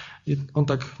głupotach i on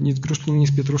tak nic gruszki,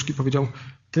 nic pietruszki powiedział: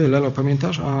 ty, Lelo,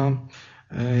 pamiętasz, a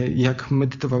jak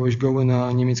medytowałeś goły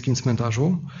na niemieckim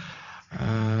cmentarzu?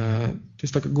 To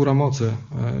jest taka góra mocy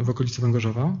w okolicy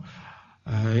Węgorzewa.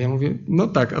 Ja mówię: no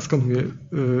tak, a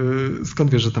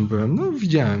skąd wiesz, że tam byłem? No,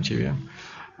 widziałem ciebie.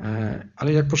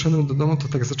 Ale jak poszedłem do domu, to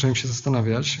tak zacząłem się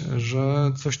zastanawiać,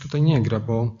 że coś tutaj nie gra,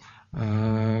 bo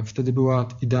wtedy była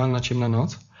idealna ciemna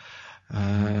noc.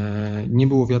 Nie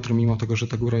było wiatru, mimo tego, że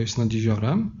ta góra jest nad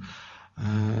jeziorem.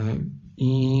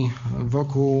 I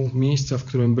wokół miejsca, w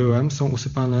którym byłem, są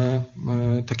usypane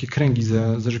takie kręgi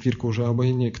ze żwirku, że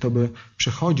obojętnie kto by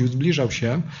przechodził, zbliżał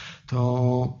się,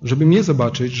 to żeby mnie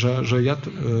zobaczyć, że ja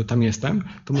tam jestem,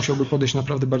 to musiałby podejść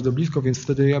naprawdę bardzo blisko, więc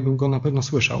wtedy ja bym go na pewno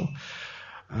słyszał.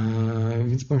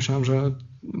 Więc pomyślałem, że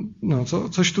no,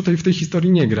 coś tutaj w tej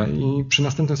historii nie gra i przy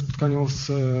następnym spotkaniu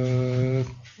z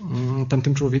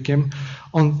tamtym człowiekiem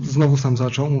on znowu sam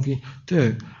zaczął, mówi: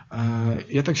 ty,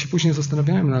 ja tak się później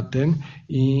zastanawiałem nad tym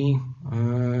i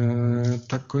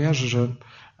tak kojarzę, że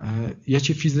ja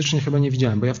cię fizycznie chyba nie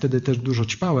widziałem, bo ja wtedy też dużo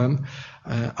ćpałem,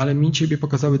 ale mi ciebie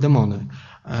pokazały demony.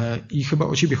 I chyba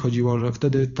o ciebie chodziło, że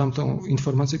wtedy tamtą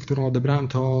informację, którą odebrałem,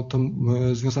 to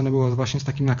związane było właśnie z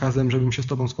takim nakazem, żebym się z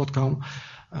tobą spotkał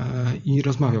i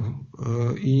rozmawiał.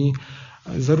 I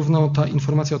zarówno ta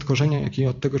informacja od korzenia, jak i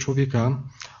od tego człowieka,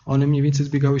 one mniej więcej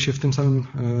zbiegały się w tym samym,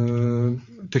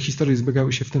 te historie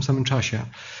zbiegały się w tym samym czasie.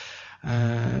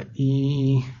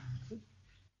 I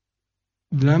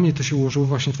dla mnie to się ułożyło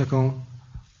właśnie w taką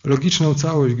logiczną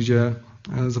całość, gdzie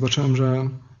zobaczyłem, że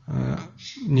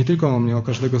nie tylko o mnie, o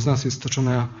każdego z nas jest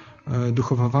toczona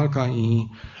duchowa walka i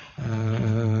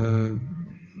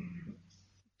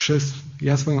przez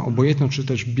ja swoją obojętność czy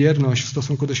też bierność w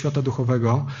stosunku do świata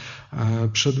duchowego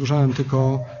przedłużałem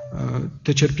tylko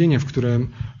te cierpienie, w którym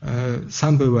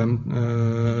sam byłem,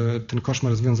 ten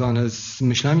koszmar związany z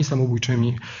myślami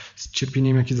samobójczymi, z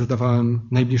cierpieniem, jakie zadawałem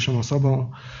najbliższym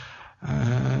osobom.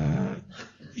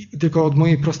 I tylko od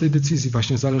mojej prostej decyzji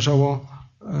właśnie zależało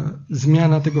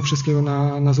zmiana tego wszystkiego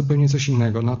na zupełnie coś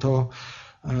innego, na to,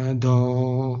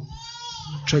 do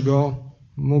czego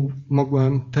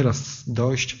mogłem teraz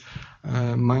dojść,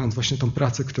 mając właśnie tą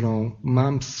pracę, którą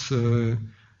mam z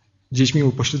dziećmi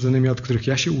upośledzonymi, od których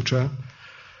ja się uczę,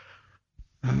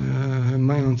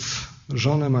 mając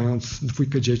żonę, mając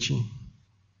 2 dzieci.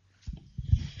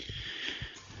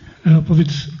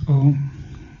 Opowiedz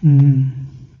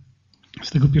z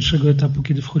tego pierwszego etapu,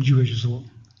 kiedy wchodziłeś w zło.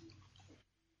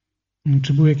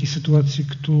 Czy były jakieś sytuacje,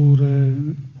 które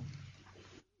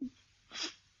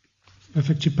w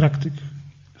efekcie praktyk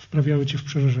wprawiały cię w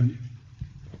przerażenie?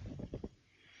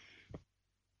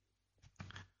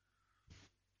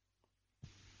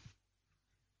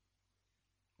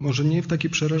 Może nie w takie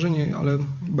przerażenie, ale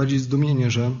bardziej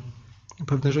zdumienie, że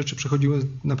pewne rzeczy przechodziły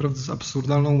naprawdę z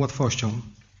absurdalną łatwością.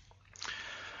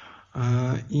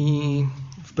 I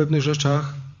w pewnych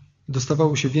rzeczach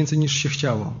dostawało się więcej niż się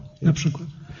chciało. Na przykład?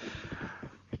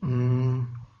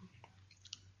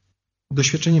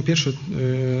 Doświadczenie pierwsze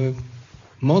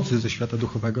mocy ze świata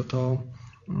duchowego to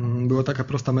była taka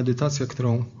prosta medytacja,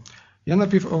 którą ja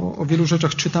najpierw o wielu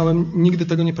rzeczach czytałem, nigdy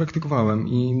tego nie praktykowałem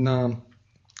i na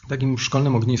takim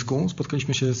szkolnym ognisku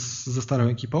spotkaliśmy się ze starą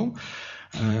ekipą.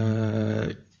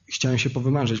 Chciałem się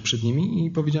powymężyć przed nimi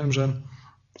i powiedziałem, że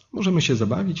możemy się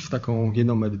zabawić w taką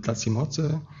jedną medytację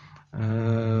mocy.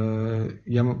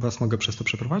 Ja was mogę przez to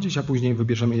przeprowadzić, a później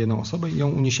wybierzemy jedną osobę i ją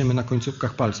uniesiemy na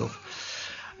końcówkach palców.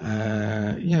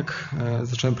 Jak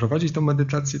zacząłem prowadzić tą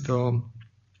medytację, to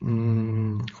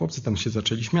chłopcy tam się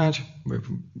zaczęli śmiać, bo ja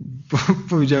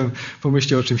powiedziałem,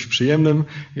 pomyślcie o czymś przyjemnym.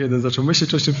 Jeden zaczął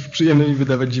myśleć o czymś przyjemnym i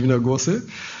wydawać dziwne głosy.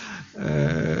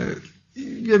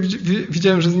 Ja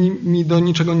wiedziałem, że z nimi do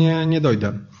niczego nie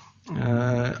dojdę.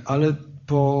 Ale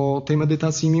po tej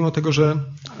medytacji, mimo tego, że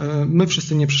my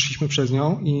wszyscy nie przeszliśmy przez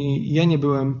nią i ja nie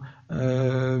byłem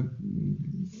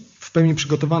w pełni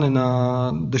przygotowany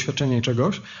na doświadczenie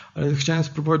czegoś, ale chciałem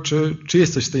spróbować, czy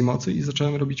jest coś z tej mocy i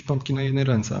zacząłem robić pompki na jednej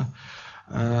ręce.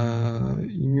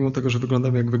 I mimo tego, że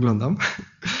wyglądam jak wyglądam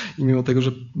i mimo tego,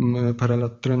 że parę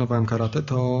lat trenowałem karate,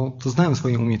 to znałem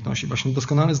swoje umiejętności. Właśnie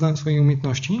doskonale znałem swoje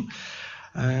umiejętności,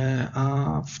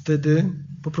 a wtedy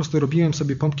po prostu robiłem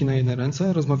sobie pompki na jednej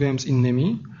ręce, rozmawiałem z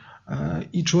innymi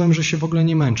i czułem, że się w ogóle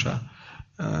nie męczę.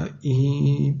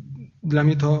 I dla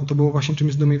mnie to było właśnie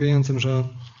czymś zdumiewającym, że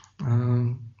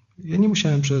ja nie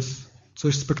musiałem przez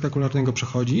coś spektakularnego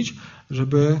przechodzić,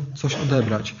 żeby coś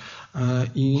odebrać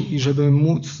i żeby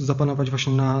móc zapanować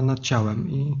właśnie nad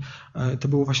ciałem. I to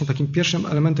było właśnie takim pierwszym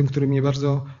elementem, który mnie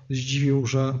bardzo zdziwił,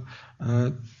 że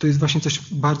to jest właśnie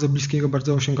coś bardzo bliskiego,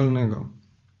 bardzo osiągalnego.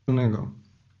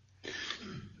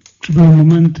 Czy były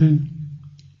momenty,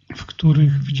 w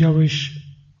których widziałeś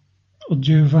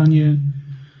oddziaływanie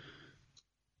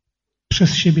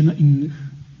przez siebie na innych?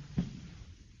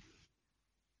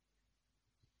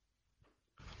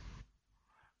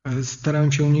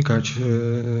 Starałem się unikać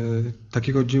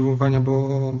takiego oddziaływania,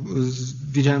 bo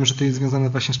wiedziałem, że to jest związane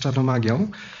właśnie z czarną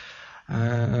magią.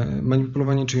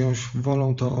 Manipulowanie czyjąś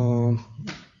wolą to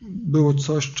było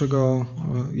coś, czego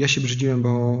ja się brzydziłem,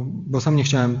 bo sam nie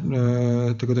chciałem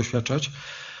tego doświadczać,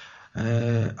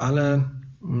 ale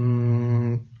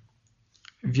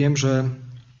wiem, że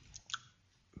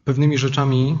pewnymi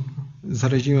rzeczami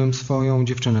zaraziłem swoją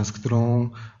dziewczynę, z którą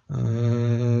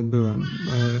byłem.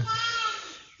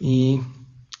 I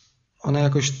ona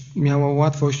jakoś miała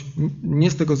łatwość,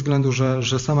 nie z tego względu,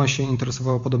 że sama się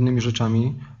interesowała podobnymi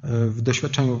rzeczami w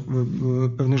doświadczeniu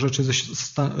pewnych rzeczy ze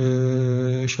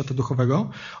świata duchowego.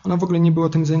 Ona w ogóle nie była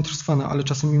tym zainteresowana, ale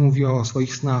czasem mi mówiła o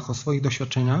swoich snach, o swoich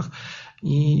doświadczeniach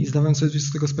i zdawałem sobie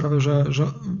z tego sprawę, że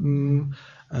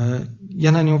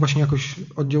ja na nią właśnie jakoś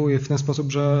oddziałuję w ten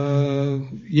sposób, że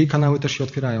jej kanały też się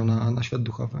otwierają na świat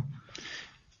duchowy.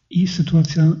 I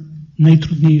sytuacja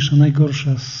najtrudniejsza,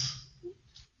 najgorsza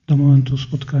do momentu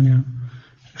spotkania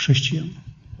chrześcijan.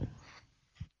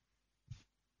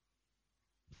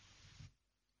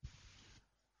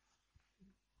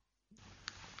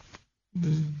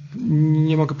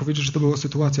 Nie mogę powiedzieć, że to była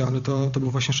sytuacja, ale to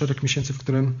był właśnie szereg miesięcy, w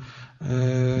którym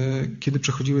kiedy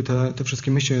przechodziły te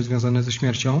wszystkie myśli związane ze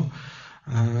śmiercią,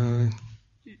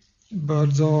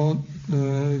 bardzo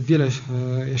wiele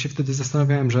ja się wtedy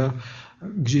zastanawiałem, że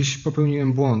gdzieś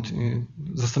popełniłem błąd.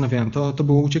 Zastanawiałem. To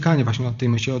było uciekanie właśnie od tej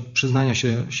myśli, od przyznania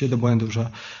się do błędów,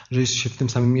 że jest się w tym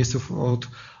samym miejscu,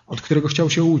 od którego chciał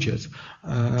się uciec.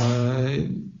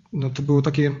 No to było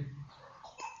takie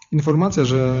informacja,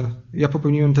 że ja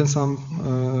popełniłem ten sam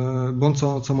błąd,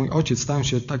 co mój ojciec, stałem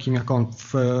się takim jak on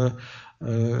w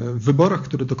wyborach,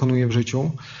 które dokonuje w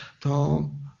życiu, to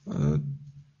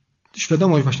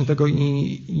świadomość właśnie tego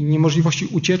i niemożliwości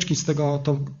ucieczki z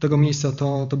tego miejsca,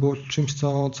 to było czymś,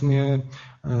 co mnie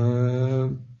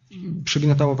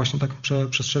przygniatało właśnie tak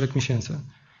przez szereg miesięcy.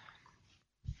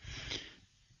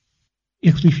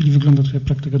 Jak w tej chwili wygląda twoja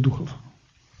praktyka duchowa?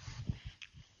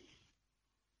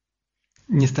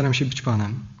 Nie staram się być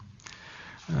Panem.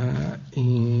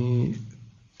 I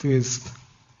tu jest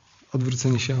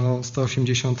odwrócenie się o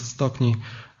 180 stopni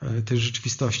tej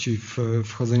rzeczywistości w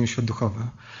wchodzeniu w świat duchowy.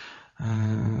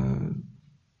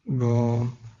 Bo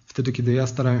wtedy, kiedy ja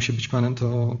starałem się być Panem,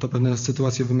 to pewne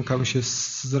sytuacje wymykały się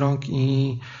z rąk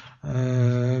i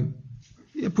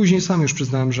ja później sam już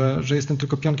przyznałem, że jestem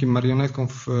tylko pionkiem, marionetką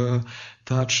w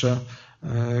teatrze,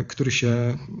 który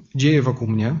się dzieje wokół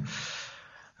mnie.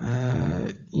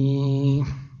 I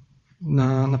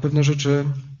na pewne rzeczy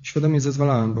świadomie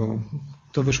zezwalałem, bo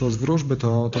to wyszło z wróżby,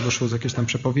 to wyszło z jakiejś tam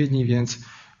przepowiedni, więc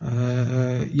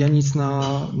ja nic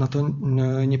na to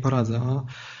nie poradzę. A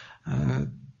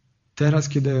teraz,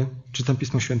 kiedy czytam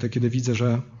Pismo Święte, kiedy widzę,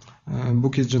 że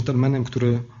Bóg jest dżentelmenem,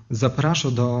 który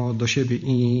zaprasza do siebie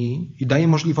i daje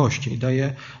możliwości,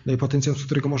 daje potencjał, z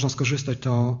którego można skorzystać,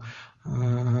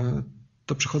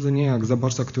 to przychodzę nie jak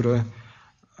zaborca, który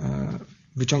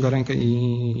wyciąga rękę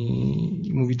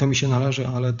i mówi, to mi się należy,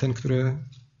 ale ten, który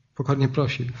pokornie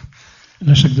prosi.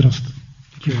 Leszek Drozd.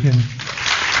 Dziękujemy.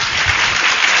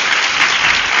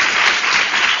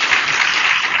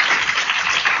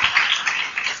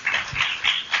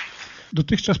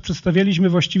 Dotychczas przedstawialiśmy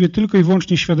właściwie tylko i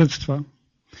wyłącznie świadectwa.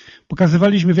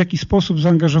 Pokazywaliśmy, w jaki sposób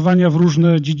zaangażowania w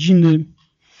różne dziedziny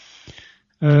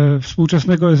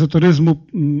współczesnego ezoteryzmu,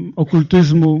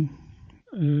 okultyzmu,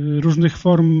 różnych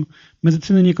form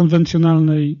medycyny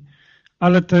niekonwencjonalnej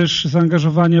ale też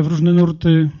zaangażowania w różne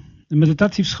nurty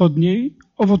medytacji wschodniej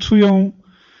owocują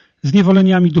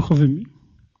zniewoleniami duchowymi.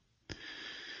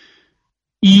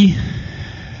 I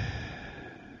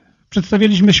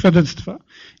przedstawialiśmy świadectwa.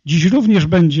 Dziś również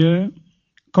będzie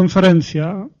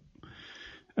konferencja,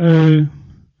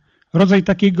 rodzaj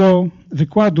takiego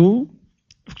wykładu,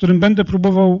 w którym będę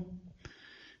próbował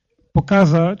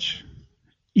pokazać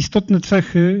istotne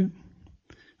cechy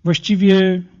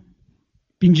właściwie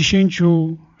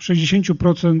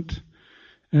 50-60%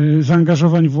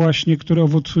 zaangażowań właśnie, które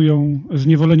owocują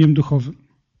zniewoleniem duchowym.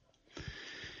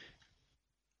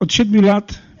 Od 7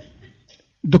 lat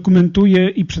dokumentuję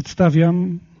i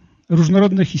przedstawiam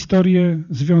różnorodne historie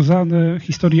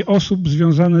historie osób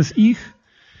związane z ich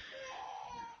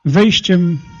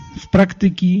wejściem w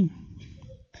praktyki,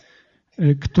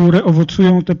 które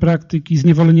owocują te praktyki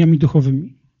zniewoleniami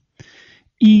duchowymi.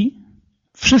 I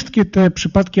wszystkie te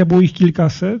przypadki, a było ich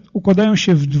kilkaset, układają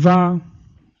się w 2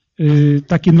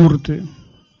 takie nurty.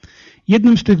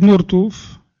 Jednym z tych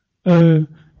nurtów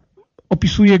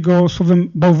opisuje go słowem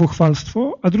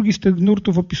bałwochwalstwo, a drugi z tych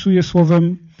nurtów opisuje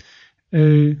słowem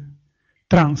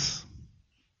trans.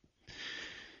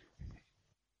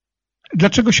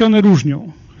 Dlaczego się one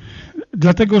różnią?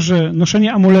 Dlatego, że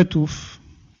noszenie amuletów,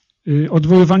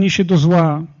 odwoływanie się do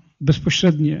zła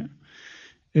bezpośrednie,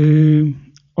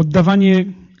 oddawanie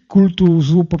kultu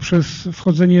złu poprzez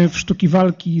wchodzenie w sztuki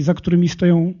walki, za którymi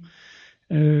stoją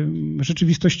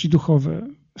rzeczywistości duchowe,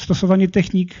 stosowanie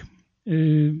technik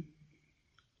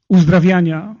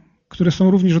uzdrawiania, które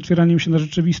są również otwieraniem się na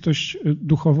rzeczywistość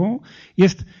duchową,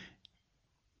 jest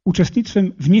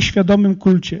uczestnictwem w nieświadomym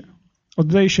kulcie.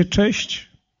 Oddaje się cześć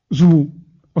złu,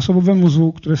 osobowemu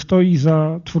złu, które stoi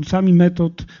za twórcami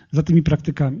metod, za tymi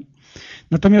praktykami.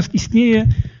 Natomiast istnieje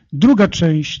druga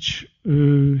część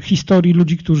historii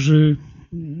ludzi,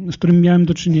 z którymi miałem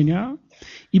do czynienia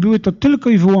i były to tylko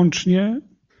i wyłącznie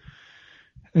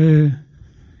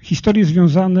historie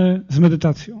związane z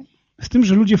medytacją. Z tym,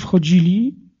 że ludzie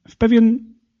wchodzili w pewien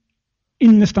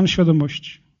inny stan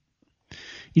świadomości.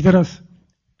 I teraz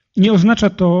nie oznacza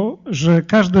to, że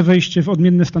każde wejście w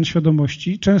odmienny stan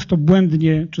świadomości, często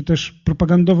błędnie czy też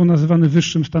propagandowo nazywany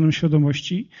wyższym stanem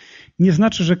świadomości, nie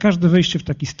znaczy, że każde wejście w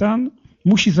taki stan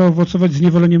musi zaowocować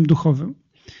zniewoleniem duchowym.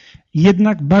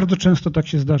 Jednak bardzo często tak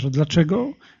się zdarza.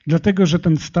 Dlaczego? Dlatego, że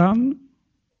ten stan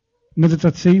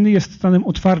medytacyjny jest stanem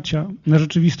otwarcia na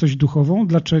rzeczywistość duchową.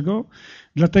 Dlaczego?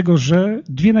 Dlatego, że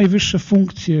 2 najwyższe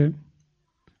funkcje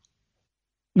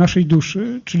naszej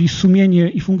duszy, czyli sumienie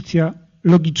i funkcja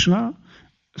logiczna,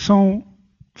 są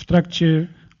w trakcie,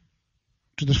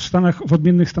 czy też w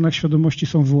odmiennych stanach świadomości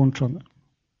są wyłączone.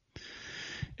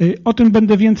 O tym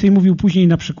będę więcej mówił później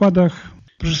na przykładach.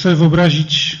 Proszę sobie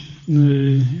wyobrazić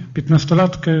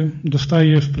 15-latkę,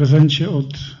 dostaje w prezencie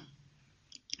od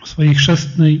swojej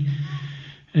chrzestnej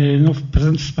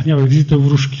prezent wspaniały, wizytę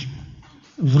wróżki.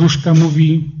 Wróżka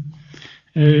mówi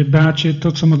Beacie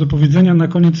to, co ma do powiedzenia. Na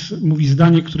koniec mówi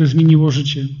zdanie, które zmieniło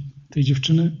życie tej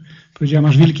dziewczyny. Powiedziała,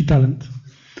 masz wielki talent.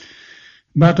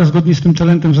 Beata zgodnie z tym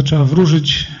talentem zaczęła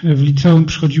wróżyć. W liceum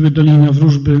przychodziły do niej na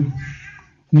wróżby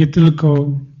nie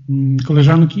tylko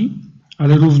koleżanki,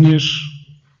 ale również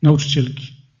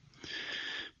nauczycielki.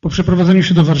 Po przeprowadzeniu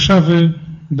się do Warszawy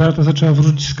Beata zaczęła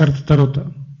wróżyć z kart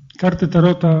tarota. Karty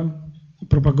tarota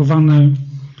propagowane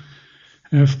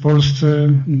w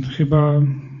Polsce chyba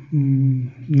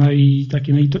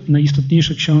takie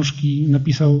najistotniejsze książki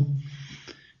napisał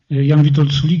Jan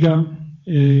Witold Suliga.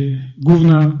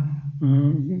 Główna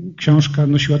książka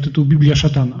nosiła tytuł Biblia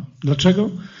szatana.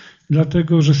 Dlaczego?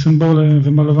 Dlatego, że symbole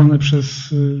wymalowane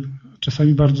przez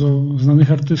czasami bardzo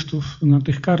znanych artystów na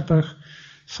tych kartach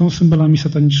są symbolami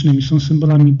satanicznymi, są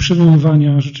symbolami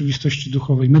przywoływania rzeczywistości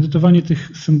duchowej. Medytowanie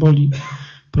tych symboli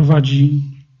prowadzi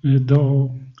do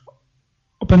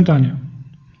opętania,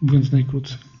 mówiąc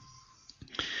najkrócej.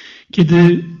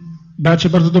 Kiedy Beacie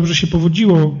bardzo dobrze się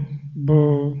powodziło,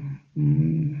 bo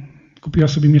kupiła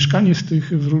sobie mieszkanie z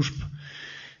tych wróżb,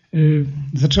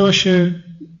 zaczęła się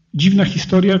dziwna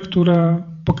historia, która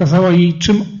pokazała jej,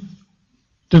 czym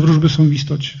te wróżby są w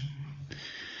istocie.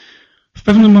 W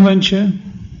pewnym momencie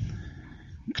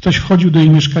ktoś wchodził do jej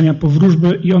mieszkania po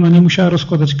wróżbę i ona nie musiała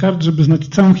rozkładać kart, żeby znać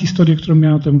całą historię, którą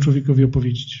miała temu człowiekowi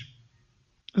opowiedzieć.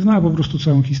 Znała po prostu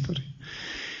całą historię.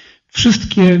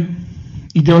 Wszystkie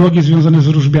ideologie związane z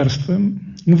wróżbiarstwem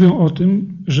mówią o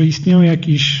tym, że istnieją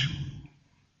jakieś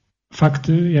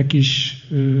fakty, jakieś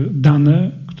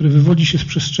dane, które wywodzi się z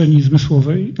przestrzeni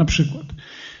zmysłowej, na przykład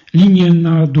linie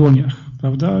na dłoniach,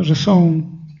 prawda, że są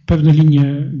pewne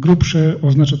linie grubsze,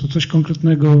 oznacza to coś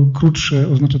konkretnego, krótsze,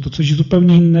 oznacza to coś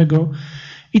zupełnie innego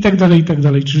i tak dalej, i tak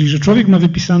dalej. Czyli, że człowiek ma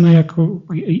wypisane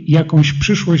jakąś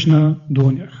przyszłość na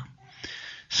dłoniach.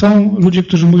 Są ludzie,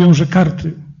 którzy mówią, że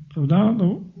karty, prawda?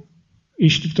 No,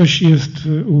 jeśli ktoś jest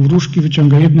u wróżki,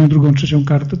 wyciąga jedną, drugą, trzecią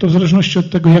kartę, to w zależności od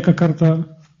tego, jaka karta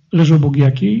leży obok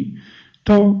jakiej,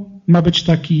 to ma być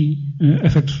taki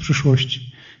efekt w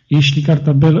przyszłości. Jeśli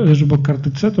karta B leży obok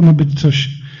karty C, to ma być coś,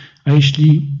 a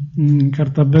jeśli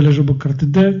karta B leży obok karty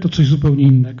D, to coś zupełnie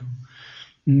innego.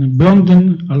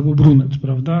 Blondyn albo brunet,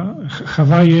 prawda?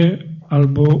 Hawaje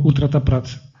albo utrata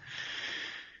pracy.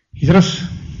 I teraz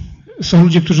są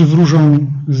ludzie, którzy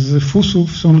wróżą z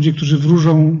fusów, są ludzie, którzy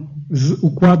wróżą z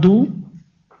układu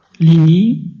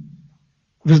linii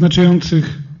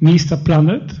wyznaczających miejsca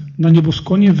planet na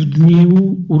nieboskłonie w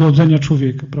dniu urodzenia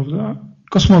człowieka, prawda?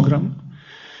 Kosmogram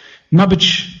ma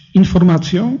być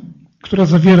informacją, która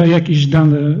zawiera jakieś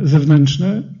dane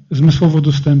zewnętrzne, zmysłowo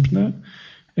dostępne,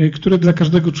 które dla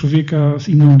każdego człowieka z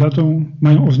inną datą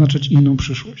mają oznaczać inną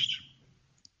przyszłość.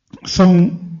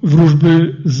 Są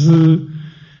wróżby z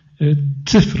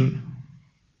cyfr.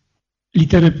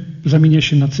 Litery zamienia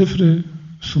się na cyfry,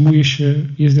 sumuje się,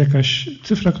 jest jakaś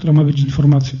cyfra, która ma być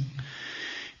informacją.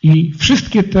 I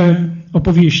wszystkie te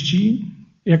opowieści,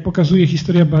 jak pokazuje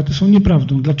historia Beaty, są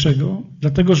nieprawdą. Dlaczego?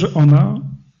 Dlatego, że ona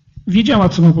wiedziała,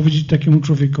 co ma powiedzieć takiemu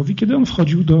człowiekowi, kiedy on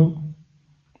wchodził do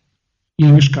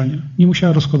jej mieszkania. Nie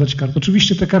musiała rozkładać kart.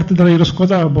 Oczywiście te karty dalej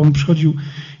rozkładała, bo on przychodził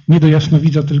nie do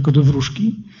jasnowidza, tylko do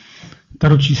wróżki,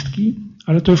 tarocistki,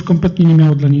 ale to już kompletnie nie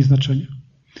miało dla niej znaczenia.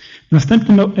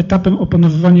 Następnym etapem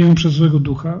opanowywania ją przez złego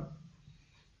ducha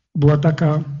była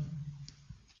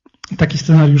taki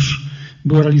scenariusz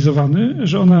był realizowany,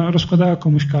 że ona rozkładała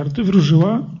komuś karty,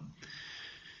 wróżyła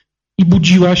i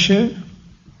budziła się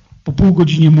po pół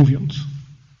godzinie mówiąc.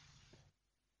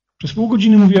 Przez pół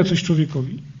godziny mówiła coś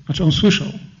człowiekowi. Znaczy on słyszał.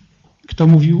 Kto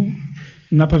mówił?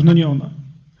 Na pewno nie ona.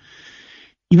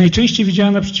 I najczęściej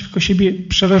widziała naprzeciwko siebie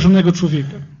przerażonego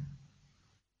człowieka.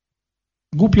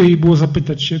 Głupio jej było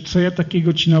zapytać się, co ja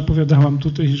takiego ci naopowiadałam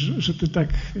tutaj, że ty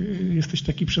tak jesteś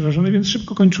taki przerażony, więc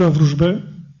szybko kończyła wróżbę,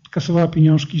 kasowała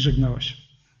pieniążki i żegnała się.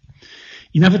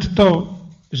 I nawet to,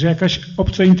 że jakaś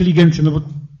obca inteligencja, no bo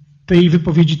te jej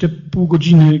wypowiedzi, te pół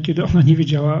godziny, kiedy ona nie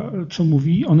wiedziała, co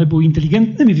mówi, one były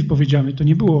inteligentnymi wypowiedziami, to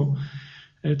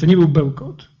nie był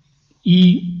bełkot.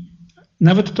 I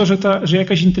nawet to, że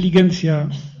jakaś inteligencja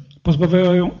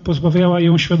pozbawiała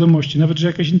ją świadomości, nawet że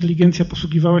jakaś inteligencja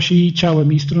posługiwała się jej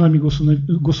ciałem, jej stronami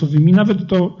głosowymi, nawet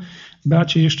to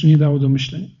Beacie jeszcze nie dało do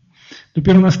myślenia.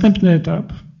 Dopiero następny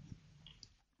etap,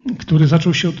 który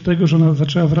zaczął się od tego, że ona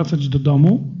zaczęła wracać do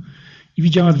domu i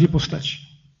widziała dwie postaci.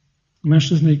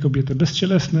 Mężczyznę i kobietę,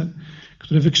 bezcielesne,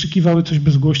 które wykrzykiwały coś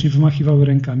bezgłośnie, wymachiwały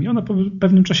rękami. Ona po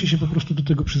pewnym czasie się po prostu do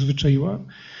tego przyzwyczaiła,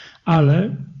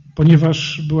 ale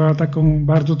ponieważ była taką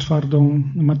bardzo twardą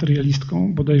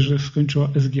materialistką, bodajże skończyła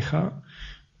SGH,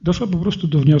 doszła po prostu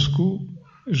do wniosku,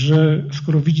 że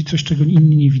skoro widzi coś, czego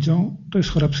inni nie widzą, to jest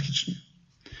chora psychicznie.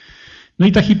 No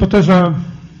i ta hipoteza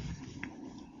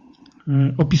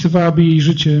opisywałaby jej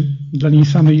życie dla niej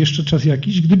samej jeszcze czas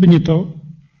jakiś, gdyby nie to,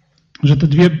 że te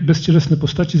dwie bezcielesne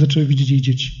postaci zaczęły widzieć jej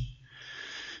dzieci.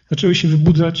 Zaczęły się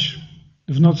wybudzać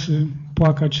w nocy,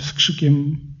 płakać z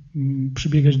krzykiem,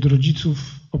 przybiegać do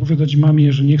rodziców, opowiadać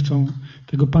mamie, że nie chcą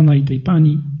tego pana i tej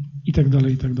pani i tak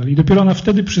dalej, i tak dalej. I dopiero ona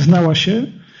wtedy przyznała się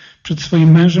przed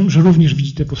swoim mężem, że również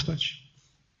widzi te postaci.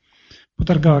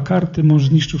 Potargała karty, mąż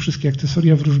zniszczył wszystkie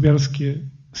akcesoria wróżbiarskie,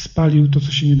 spalił to,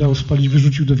 co się nie dało spalić,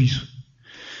 wyrzucił do Wisły.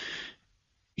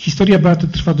 Historia Beaty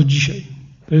trwa do dzisiaj.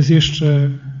 To jest jeszcze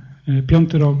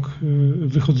 5. rok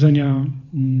wychodzenia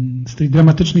z tej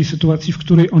dramatycznej sytuacji, w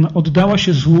której ona oddała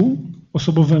się złu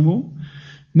osobowemu,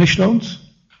 myśląc,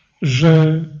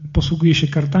 że posługuje się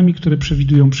kartami, które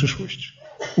przewidują przyszłość.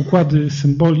 Układy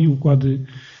symboli, układy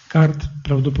kart,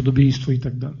 prawdopodobieństwo i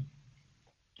tak dalej.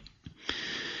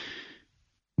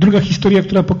 Druga historia,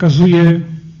 która pokazuje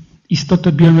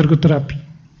istotę bioenergoterapii.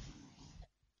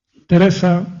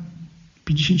 Teresa,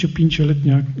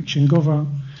 55-letnia księgowa,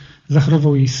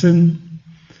 zachorował jej syn,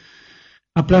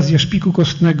 aplazja szpiku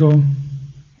kostnego,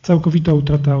 całkowita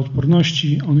utrata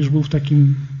odporności. On już był w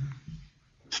takim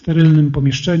sterylnym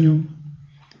pomieszczeniu.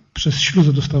 Przez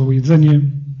śluzę dostawał jedzenie.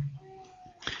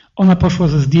 Ona poszła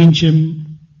ze zdjęciem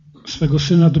swego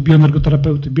syna do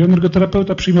bioenergoterapeuty.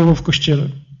 Bioenergoterapeuta przyjmował w kościele.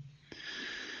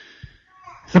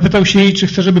 Zapytał się jej, czy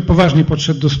chce, żeby poważnie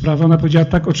podszedł do sprawy. Ona powiedziała,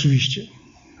 tak, oczywiście.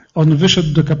 On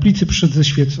wyszedł do kaplicy, przyszedł ze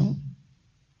świecą.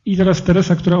 I teraz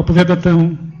Teresa, która opowiada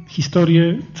tę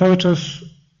historię, cały czas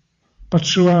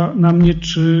patrzyła na mnie,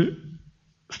 czy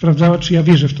sprawdzała, czy ja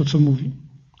wierzę w to, co mówi.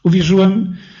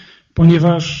 Uwierzyłem,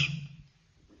 ponieważ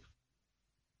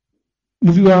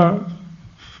mówiła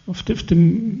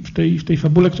w tej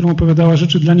fabule, którą opowiadała,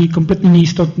 rzeczy dla niej kompletnie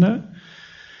nieistotne,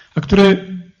 a które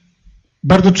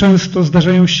bardzo często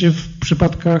zdarzają się w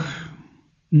przypadkach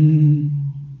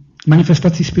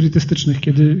manifestacji spirytystycznych,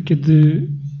 kiedy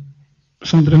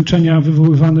są dręczenia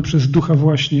wywoływane przez ducha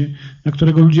właśnie, na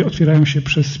którego ludzie otwierają się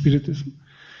przez spirytyzm.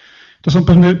 To są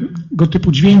pewnego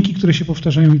typu dźwięki, które się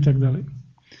powtarzają i tak dalej.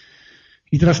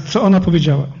 I teraz co ona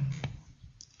powiedziała?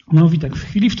 Ona mówi tak, w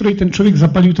chwili, w której ten człowiek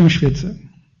zapalił tę świecę,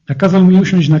 nakazał mi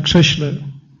usiąść na krześle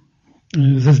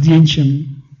ze zdjęciem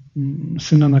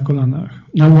syna na kolanach,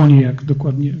 na łonie, jak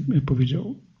dokładnie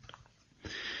powiedział.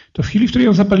 To w chwili, w której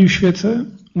on zapalił świecę,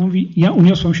 on mówi, ja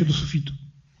uniosłam się do sufitu.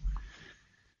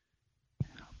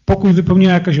 Pokój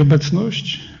wypełniała jakaś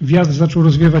obecność, wiatr zaczął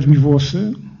rozwiewać mi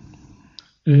włosy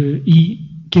i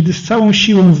kiedy z całą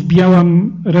siłą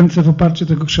wbijałam ręce w oparcie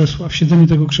tego krzesła, w siedzenie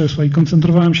tego krzesła i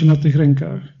koncentrowałam się na tych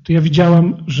rękach, to ja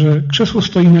widziałam, że krzesło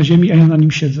stoi na ziemi, a ja na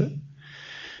nim siedzę.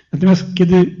 Natomiast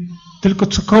kiedy tylko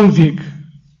cokolwiek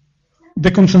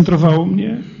dekoncentrowało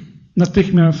mnie,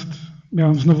 natychmiast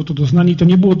miałam znowu to doznanie i to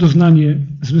nie było doznanie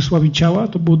zmysłami ciała,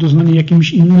 to było doznanie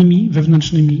jakimiś innymi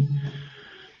wewnętrznymi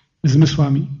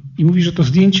zmysłami. I mówi, że to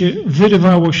zdjęcie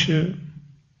wyrywało się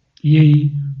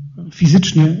jej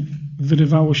fizycznie,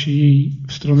 wyrywało się jej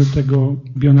w stronę tego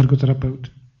bioenergoterapeuty.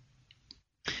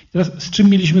 Teraz z czym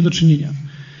mieliśmy do czynienia?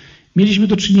 Mieliśmy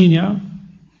do czynienia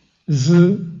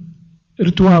z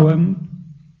rytuałem.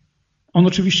 On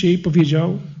oczywiście jej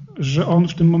powiedział, że on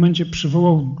w tym momencie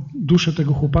przywołał duszę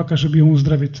tego chłopaka, żeby ją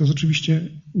uzdrawiać, co jest oczywiście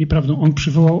nieprawdą. On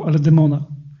przywołał, ale demona.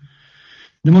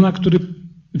 Demona, który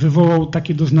wywołał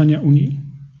takie doznania u niej.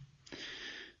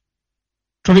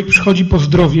 Człowiek przychodzi po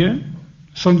zdrowie,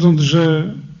 sądząc,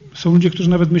 że są ludzie, którzy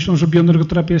nawet myślą, że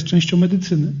bioenergoterapia jest częścią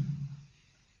medycyny.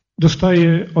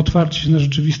 Dostaje otwarcie się na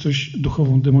rzeczywistość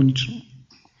duchową, demoniczną.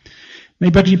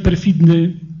 Najbardziej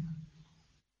perfidny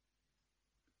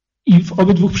i w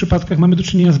obydwu przypadkach mamy do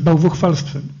czynienia z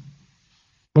bałwochwalstwem.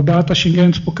 Bo Beata,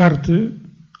 sięgając po karty,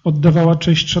 oddawała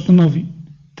cześć szatanowi.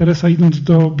 Teresa, idąc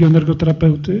do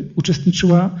bioenergoterapeuty,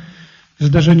 uczestniczyła w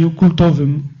zdarzeniu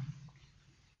kultowym.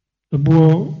 To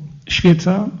było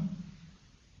świeca.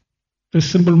 To jest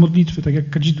symbol modlitwy, tak jak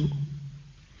kadzidło.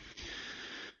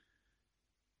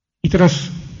 I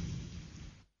teraz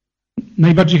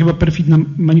najbardziej chyba perfidna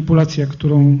manipulacja,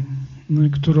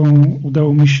 którą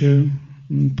udało mi się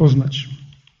poznać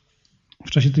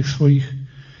w czasie tych swoich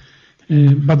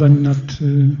badań nad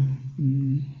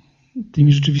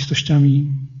tymi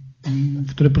rzeczywistościami,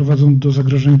 które prowadzą do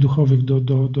zagrożeń duchowych,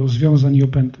 do związań i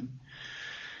opętań.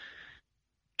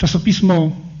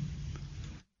 Czasopismo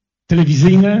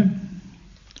telewizyjne,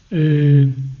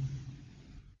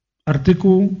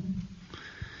 artykuł.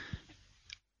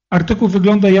 Artykuł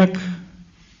wygląda jak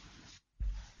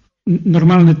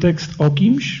normalny tekst o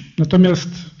kimś,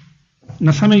 natomiast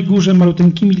na samej górze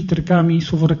maluteńkimi literkami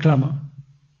słowo reklama.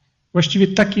 Właściwie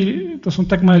to są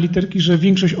tak małe literki, że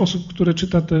większość osób, które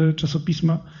czyta te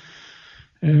czasopisma,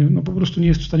 no po prostu nie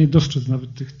jest w stanie dostrzec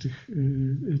nawet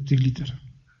tych liter.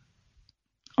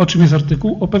 O czym jest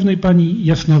artykuł? O pewnej pani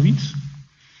Jasnowic,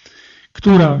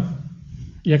 która,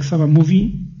 jak sama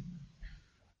mówi,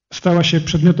 stała się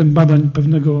przedmiotem badań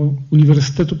pewnego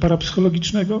uniwersytetu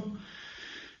parapsychologicznego,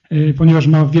 ponieważ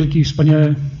ma wielkie i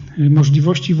wspaniałe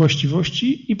możliwości i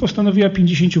właściwości i postanowiła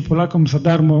 50 Polakom za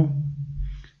darmo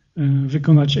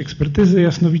wykonać ekspertyzy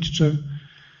jasnowiczcze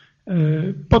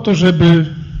po to,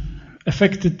 żeby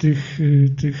efekty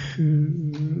tych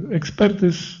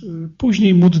ekspertyz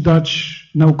później móc dać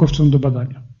naukowcom do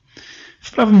badania.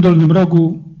 W prawym dolnym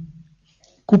rogu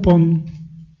kupon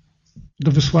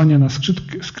do wysłania na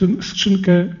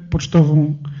skrzynkę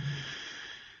pocztową.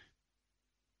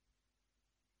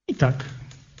 I tak.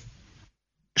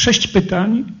 6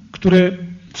 pytań, które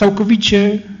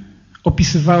całkowicie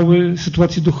opisywały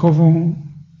sytuację duchową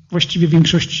właściwie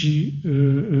większości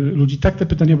ludzi. Tak te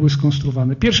pytania były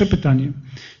skonstruowane. Pierwsze pytanie.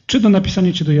 Czy do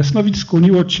napisania Cię do Jasnowic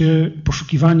skłoniło Cię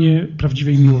poszukiwanie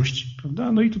prawdziwej miłości?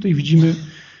 Prawda? No i tutaj widzimy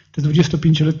te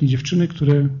 25-letnie dziewczyny,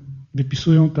 które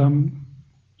wypisują tam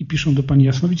i piszą do pani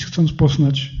Jasnowic, chcąc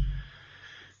poznać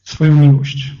swoją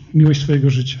miłość swojego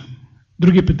życia.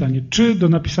 Drugie pytanie. Czy do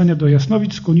napisania do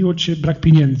Jasnowic skłoniło Cię brak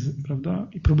pieniędzy, prawda?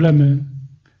 I problemy.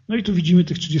 No i tu widzimy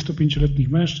tych 35-letnich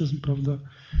mężczyzn, prawda?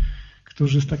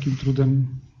 Którzy z takim trudem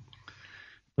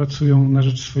pracują na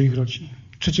rzecz swoich rodzin.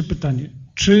 Trzecie pytanie.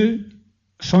 Czy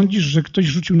sądzisz, że ktoś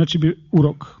rzucił na Ciebie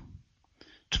urok?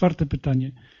 Czwarte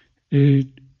pytanie.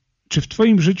 Czy w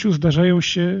Twoim życiu zdarzają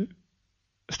się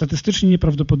statystycznie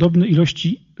nieprawdopodobne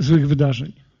ilości złych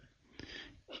wydarzeń?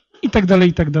 I tak dalej,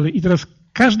 i tak dalej. I teraz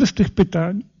każde z tych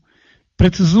pytań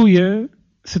precyzuje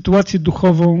sytuację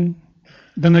duchową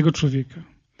danego człowieka.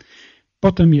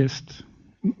 Potem jest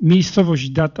miejscowość,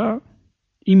 data,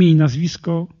 imię i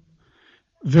nazwisko.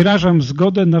 Wyrażam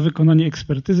zgodę na wykonanie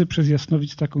ekspertyzy przez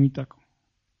jasnowic taką i taką.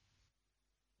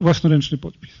 Własnoręczny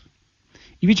podpis.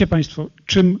 I wiecie Państwo,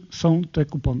 czym są te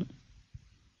kupony?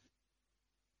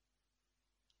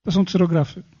 To są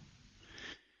cyrografy.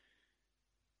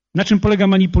 Na czym polega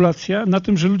manipulacja? Na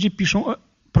tym, że ludzie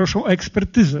proszą o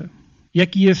ekspertyzę.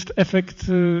 Jaki jest efekt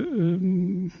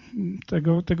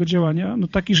tego działania? No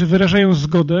taki, że wyrażają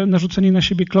zgodę na rzucenie na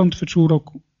siebie klątwy czy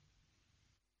uroku.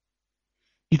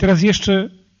 I teraz jeszcze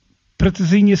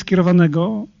precyzyjnie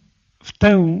skierowanego w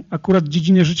tę akurat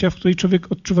dziedzinę życia, w której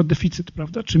człowiek odczuwa deficyt,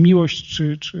 prawda? Czy miłość,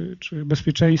 czy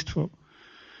bezpieczeństwo,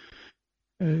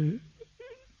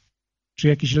 czy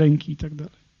jakieś lęki i tak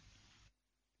dalej.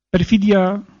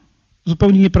 Perfidia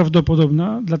zupełnie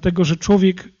nieprawdopodobna, dlatego że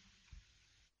człowiek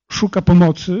szuka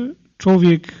pomocy,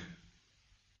 człowiek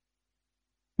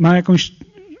ma jakąś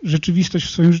rzeczywistość w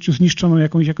swoim życiu zniszczoną,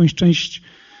 jakąś część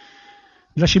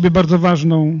dla siebie bardzo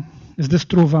ważną,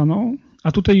 zdestruowaną,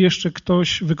 a tutaj jeszcze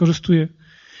ktoś wykorzystuje.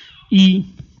 I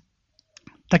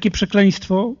takie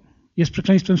przekleństwo jest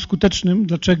przekleństwem skutecznym.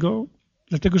 Dlaczego?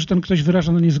 Dlatego, że ten ktoś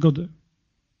wyraża na nie zgodę.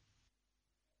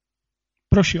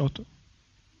 Prosi o to.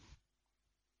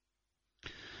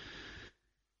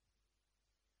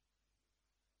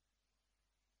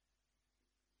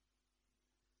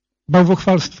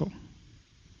 Bałwochwalstwo.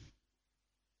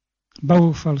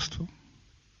 Bałwochwalstwo.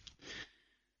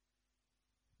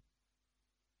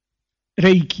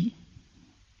 Reiki.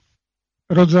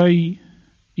 Rodzaj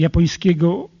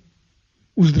japońskiego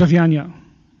uzdrawiania.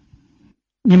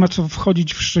 Nie ma co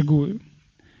wchodzić w szczegóły.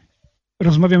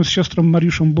 Rozmawiam z siostrą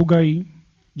Mariuszą Bugaj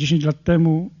 10 lat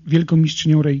temu, wielką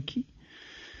mistrzynią Reiki.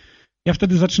 Ja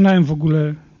wtedy zaczynałem w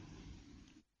ogóle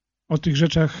o tych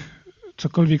rzeczach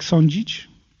cokolwiek sądzić,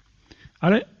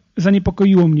 ale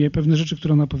zaniepokoiło mnie pewne rzeczy,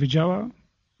 które ona powiedziała.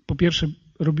 Po pierwsze,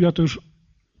 robiła to już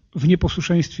w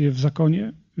nieposłuszeństwie w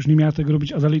zakonie, już nie miała tego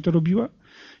robić, a dalej to robiła.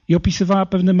 I opisywała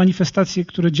pewne manifestacje,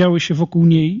 które działy się wokół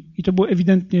niej i to było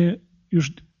ewidentnie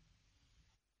już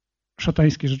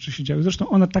szatańskie rzeczy się działy. Zresztą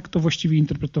ona tak to właściwie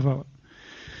interpretowała.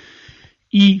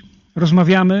 I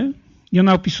rozmawiamy i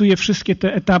ona opisuje wszystkie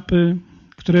te etapy,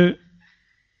 które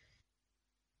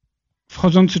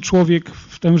wchodzący człowiek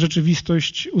w tę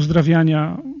rzeczywistość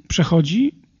uzdrawiania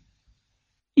przechodzi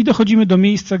i dochodzimy do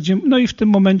miejsca, gdzie no i w tym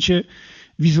momencie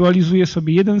wizualizuje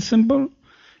sobie jeden symbol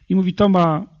i mówi, to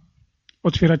ma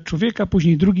otwierać człowieka,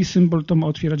 później drugi symbol, to ma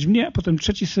otwierać mnie, a potem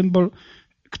trzeci symbol,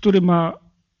 który ma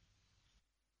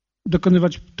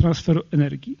dokonywać transferu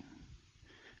energii.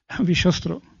 Ja mówię,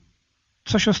 siostro,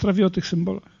 co siostra wie o tych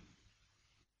symbolach?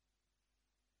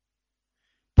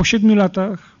 Po 7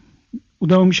 latach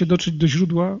udało mi się dotrzeć do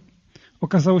źródła.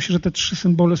 Okazało się, że te 3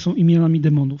 symbole są imionami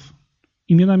demonów.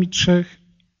 Imionami 3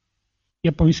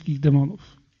 japońskich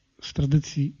demonów z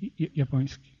tradycji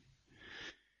japońskiej.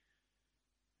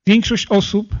 Większość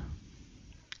osób,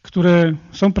 które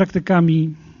są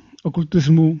praktykami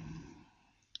okultyzmu,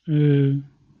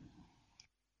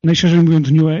 najszerzej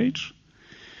mówiąc New Age,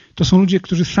 to są ludzie,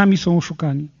 którzy sami są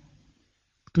oszukani,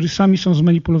 którzy sami są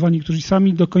zmanipulowani, którzy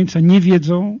sami do końca nie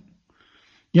wiedzą,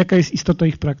 jaka jest istota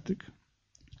ich praktyk.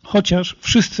 Chociaż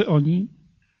wszyscy oni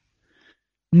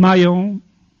mają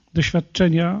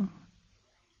doświadczenia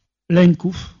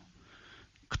lęków,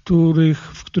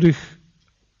 w których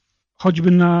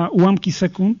choćby na ułamki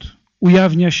sekund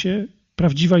ujawnia się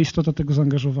prawdziwa istota tego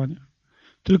zaangażowania.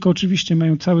 Tylko oczywiście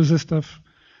mają cały zestaw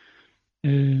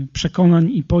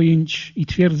przekonań i pojęć i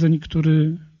twierdzeń,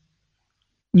 który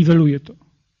niweluje to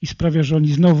i sprawia, że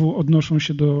oni znowu odnoszą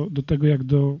się do tego jak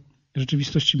do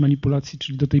rzeczywistości manipulacji,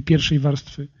 czyli do tej pierwszej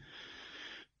warstwy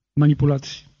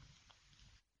manipulacji.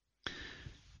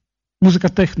 Muzyka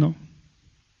techno.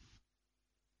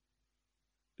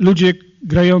 Ludzie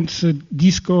grający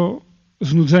disco,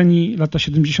 znudzeni, lata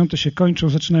 70. się kończą,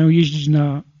 zaczynają jeździć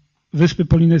na wyspy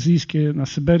polinezyjskie, na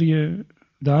Syberię,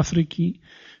 do Afryki.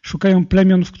 Szukają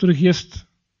plemion, w których jest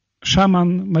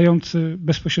szaman mający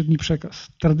bezpośredni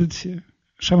przekaz, tradycję.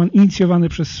 Szaman inicjowany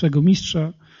przez swego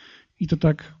mistrza i to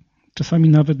tak czasami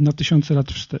nawet na 1000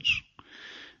 lat wstecz.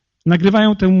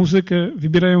 Nagrywają tę muzykę,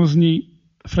 wybierają z niej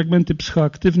fragmenty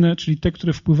psychoaktywne, czyli te,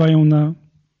 które wpływają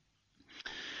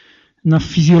na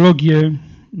fizjologię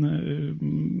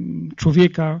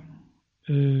człowieka.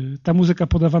 Ta muzyka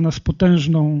podawana z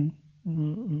potężną,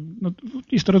 no,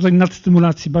 jest to rodzaj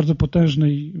nadstymulacji, bardzo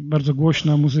potężnej, bardzo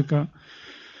głośna muzyka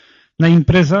na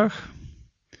imprezach,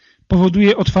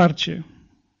 powoduje otwarcie.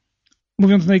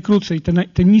 Mówiąc najkrócej,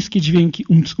 te niskie dźwięki,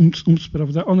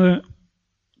 prawda, one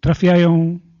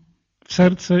trafiają w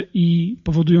serce i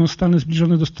powodują stany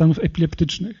zbliżone do stanów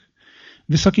epileptycznych.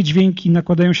 Wysokie dźwięki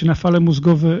nakładają się na fale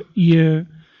mózgowe i je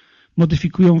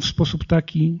modyfikują w sposób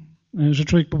taki, że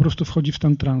człowiek po prostu wchodzi w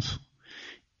stan transu.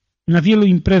 Na wielu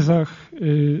imprezach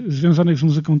związanych z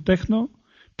muzyką techno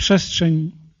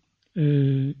przestrzeń,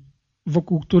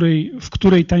 w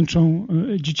której tańczą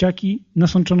dzieciaki,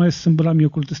 nasączona jest symbolami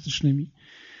okultystycznymi.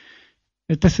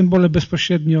 Te symbole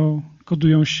bezpośrednio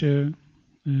kodują się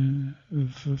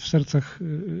w sercach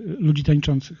ludzi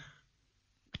tańczących.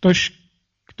 Ktoś,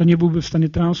 kto nie byłby w stanie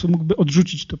transu, mógłby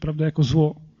odrzucić to, prawda, jako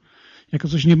zło, jako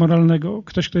coś niemoralnego.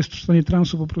 Ktoś, kto jest w stanie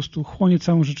transu, po prostu chłonie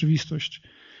całą rzeczywistość,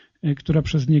 która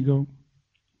przez niego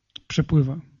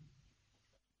przepływa.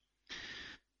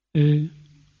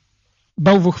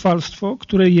 Bałwochwalstwo,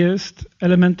 które jest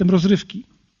elementem rozrywki.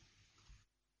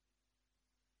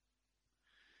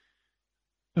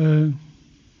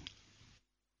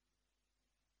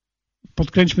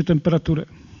 Podkręćmy temperaturę.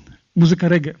 Muzyka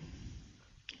reggae.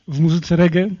 W muzyce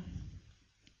reggae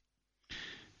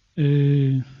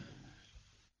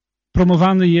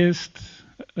promowany jest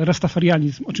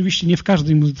rastafarianizm. Oczywiście nie w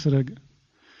każdej muzyce reggae.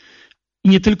 I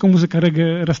nie tylko muzyka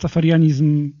reggae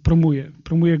rastafarianizm promuje.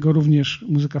 Promuje go również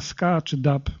muzyka ska czy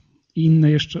dub i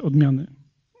inne jeszcze odmiany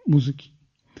muzyki.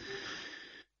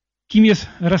 Kim jest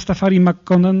Rastafari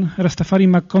McConnell? Rastafari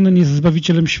McConnell jest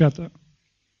zbawicielem świata.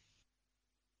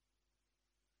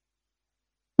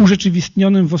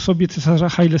 Urzeczywistnionym w osobie cesarza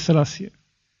Haile Selassie,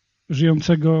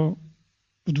 żyjącego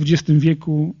w XX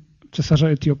wieku cesarza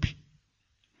Etiopii.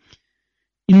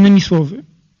 Innymi słowy,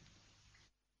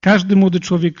 każdy młody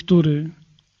człowiek, który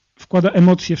wkłada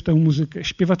emocje w tę muzykę,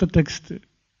 śpiewa te teksty,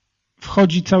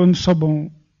 wchodzi całym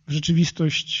sobą w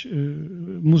rzeczywistość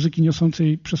muzyki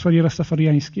niosącej przesłanie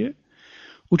rastafariańskie,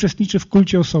 uczestniczy w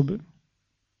kulcie osoby.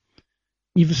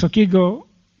 Niewysokiego,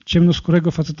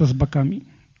 ciemnoskórego faceta z bakami.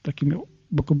 Taki miał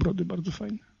bokobrody, bardzo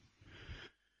fajne.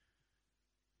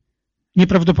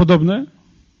 Nieprawdopodobne,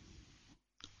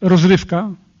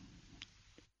 rozrywka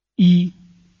i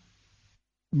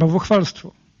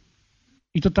bałwochwalstwo.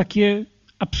 I to takie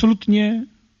absolutnie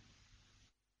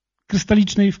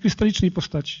w krystalicznej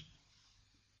postaci.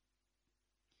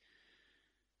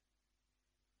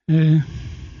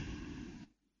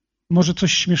 Może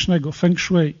coś śmiesznego. Feng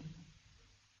Shui.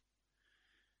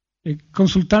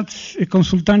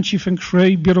 Konsultanci Feng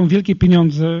Shui biorą wielkie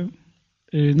pieniądze.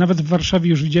 Nawet w Warszawie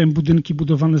już widziałem budynki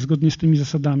budowane zgodnie z tymi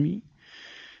zasadami.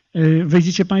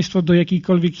 Wejdziecie Państwo do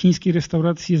jakiejkolwiek chińskiej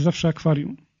restauracji, jest zawsze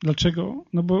akwarium. Dlaczego?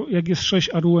 No bo jak jest 6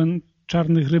 aruen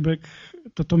czarnych rybek,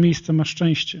 to miejsce ma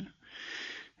szczęście.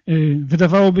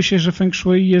 Wydawałoby się, że Feng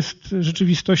Shui jest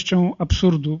rzeczywistością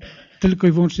absurdu, tylko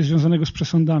i wyłącznie związanego z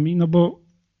przesądami, no bo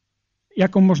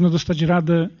jaką można dostać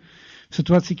radę w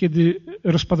sytuacji, kiedy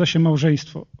rozpada się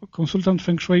małżeństwo? Konsultant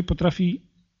Feng Shui potrafi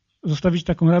zostawić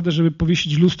taką radę, żeby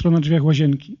powiesić lustro na drzwiach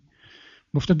łazienki,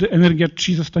 bo wtedy energia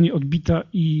chi zostanie odbita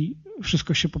i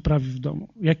wszystko się poprawi w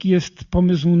domu. Jaki jest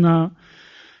pomysł na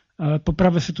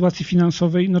poprawę sytuacji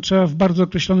finansowej? No trzeba w bardzo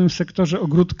określonym sektorze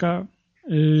ogródka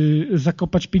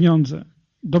zakopać pieniądze.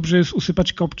 Dobrze jest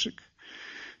usypać kopczyk.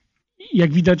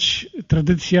 Jak widać,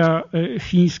 tradycja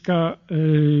chińska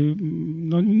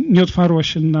no, nie otwarła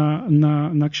się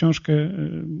na książkę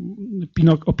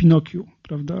o Pinokiu,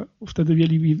 prawda? Wtedy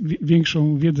mieli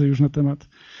większą wiedzę już na temat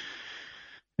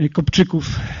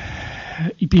kopczyków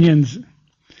i pieniędzy.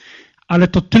 Ale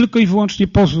to tylko i wyłącznie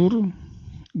pozór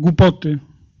głupoty.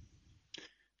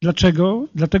 Dlaczego?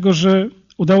 Dlatego, że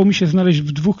udało mi się znaleźć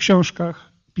w 2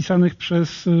 książkach pisanych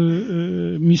przez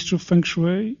mistrzów Feng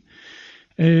Shui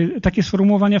takie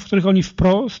sformułowania, w których oni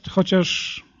wprost,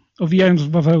 chociaż owijając w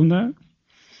bawełnę,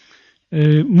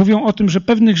 mówią o tym, że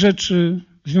pewnych rzeczy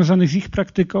związanych z ich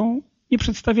praktyką nie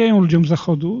przedstawiają ludziom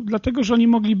Zachodu, dlatego że oni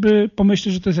mogliby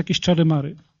pomyśleć, że to jest jakieś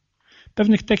czary-mary.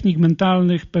 Pewnych technik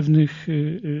mentalnych, pewnych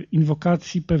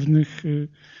inwokacji, pewnych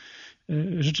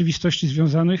rzeczywistości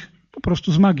związanych po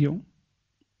prostu z magią.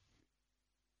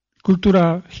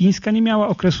 Kultura chińska nie miała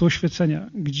okresu oświecenia,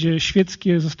 gdzie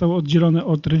świeckie zostało oddzielone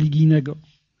od religijnego.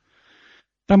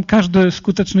 Tam każde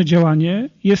skuteczne działanie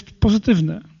jest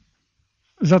pozytywne.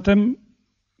 Zatem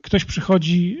ktoś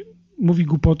przychodzi, mówi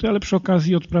głupoty, ale przy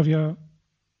okazji odprawia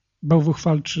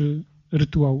bałwochwalczy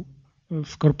rytuał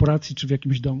w korporacji czy w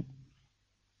jakimś domu.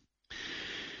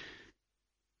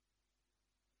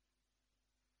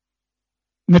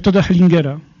 Metoda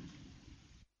Hellingera.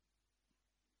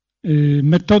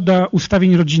 Metoda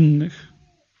ustawień rodzinnych.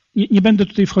 Nie będę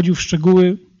tutaj wchodził w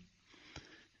szczegóły,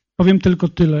 powiem tylko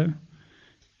tyle.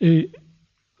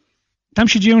 Tam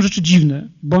się dzieją rzeczy dziwne,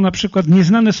 bo na przykład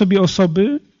nieznane sobie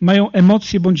osoby mają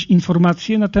emocje bądź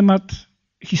informacje na temat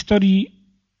historii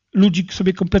ludzi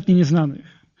sobie kompletnie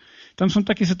nieznanych. Tam są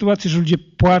takie sytuacje, że ludzie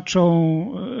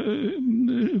płaczą,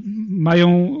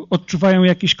 odczuwają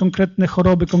jakieś konkretne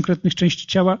choroby konkretnych części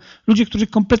ciała. Ludzie, którzy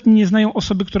kompletnie nie znają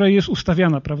osoby, która jest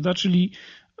ustawiana, prawda? Czyli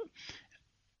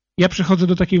ja przychodzę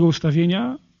do takiego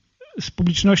ustawienia, z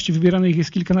publiczności wybieranych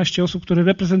jest kilkanaście osób, które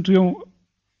reprezentują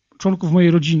członków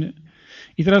mojej rodziny.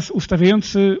 I teraz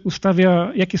ustawiający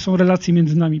ustawia, jakie są relacje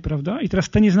między nami, prawda? I teraz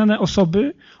te nieznane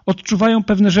osoby odczuwają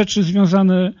pewne rzeczy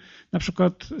związane na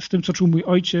przykład z tym, co czuł mój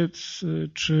ojciec,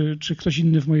 czy ktoś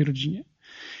inny w mojej rodzinie.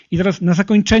 I teraz na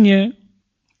zakończenie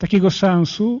takiego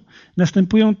seansu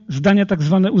następują zdania tak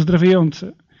zwane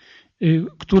uzdrawiające,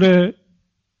 które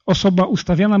osoba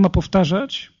ustawiana ma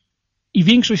powtarzać i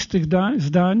większość z tych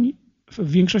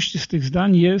w większości z tych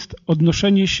zdań jest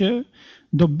odnoszenie się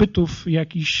do bytów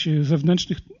jakichś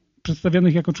zewnętrznych,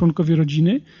 przedstawianych jako członkowie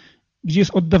rodziny, gdzie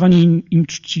jest oddawanie im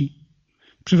czci.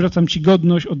 Przywracam ci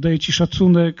godność, oddaję ci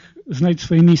szacunek, znajdź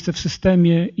swoje miejsce w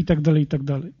systemie i tak dalej, i tak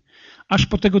dalej. Aż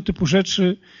po tego typu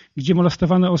rzeczy, gdzie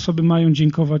molestowane osoby mają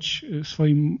dziękować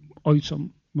swoim ojcom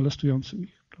molestującym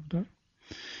ich, prawda?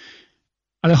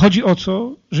 Ale chodzi o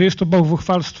to, że jest to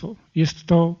bałwochwalstwo. Jest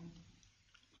to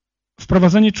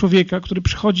wprowadzenie człowieka, który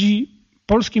przychodzi,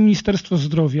 Polskie Ministerstwo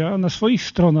Zdrowia na swoich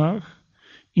stronach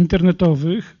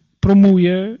internetowych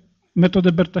promuje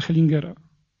metodę Berta Hellingera.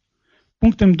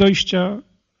 Punktem dojścia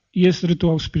jest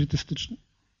rytuał spirytystyczny.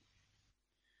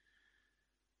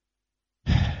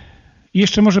 I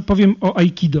jeszcze może powiem o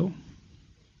Aikido,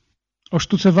 o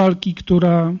sztuce walki,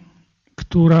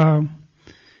 która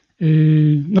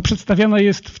przedstawiana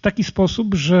jest w taki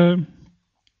sposób, że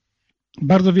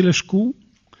bardzo wiele szkół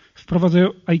wprowadza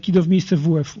Aikido w miejsce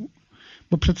WF-u,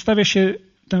 bo przedstawia się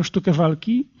tę sztukę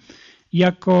walki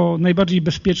jako najbardziej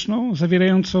bezpieczną,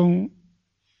 zawierającą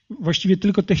właściwie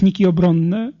tylko techniki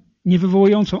obronne, nie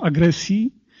wywołującą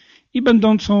agresji i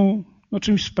będącą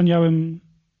czymś wspaniałym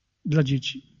dla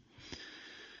dzieci.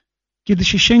 Kiedy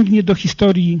się sięgnie do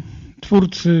historii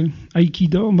twórcy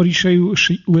Aikido, Morishei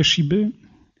Ueshiby,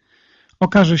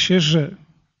 okaże się, że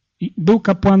był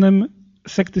kapłanem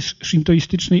sekty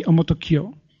shintoistycznej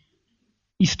Omoto-kyo.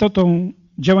 Istotą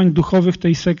działań duchowych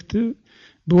tej sekty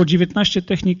było 19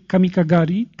 technik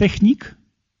kamikagari, technik,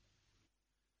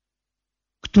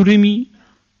 którymi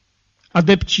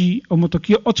adepci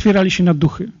Omoto-kyo otwierali się na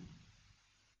duchy.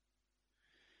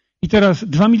 I teraz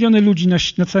 2 miliony ludzi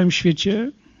na całym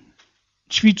świecie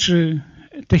ćwiczy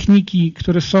techniki,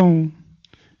 które są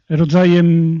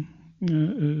rodzajem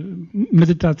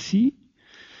medytacji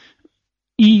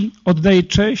i oddaje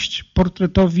cześć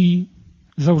portretowi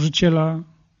założyciela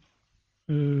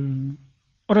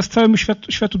oraz całemu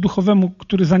światu duchowemu,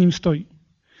 który za nim stoi.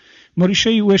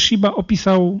 Morishei Ueshiba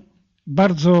opisał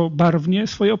bardzo barwnie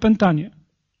swoje opętanie.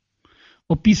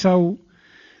 Opisał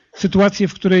sytuację,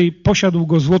 w której posiadł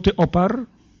go złoty opar,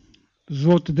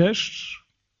 złoty deszcz.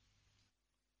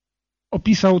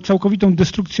 Opisał całkowitą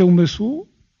destrukcję umysłu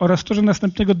oraz to, że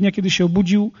następnego dnia, kiedy się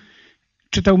obudził,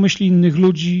 czytał myśli innych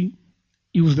ludzi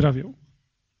i uzdrawiał.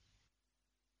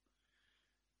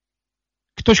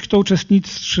 Ktoś, kto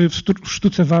uczestniczy w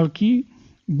sztuce walki,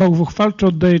 bałwochwalczo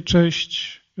oddaje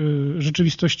cześć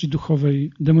rzeczywistości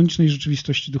duchowej, demonicznej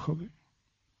rzeczywistości duchowej.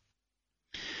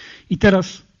 I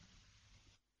teraz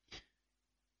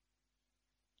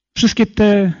wszystkie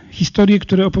te historie,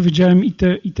 które opowiedziałem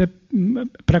i te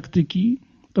praktyki,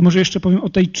 to może jeszcze powiem o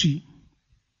Tai Chi.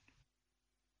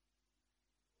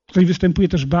 Tutaj występuje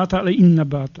też Beata, ale inna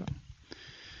Beata.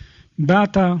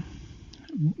 Beata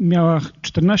miała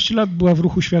 14 lat, była w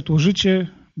ruchu Światło Życie,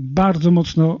 bardzo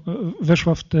mocno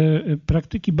weszła w te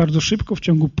praktyki, bardzo szybko, w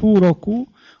ciągu pół roku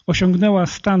osiągnęła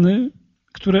stany,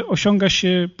 które osiąga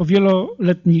się po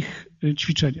wieloletnich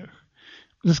ćwiczeniach.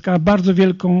 Uzyskała bardzo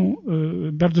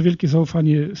wielkie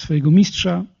zaufanie swojego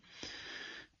mistrza.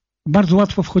 Bardzo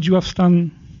łatwo wchodziła w stan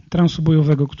transu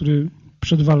bojowego, który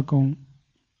przed walką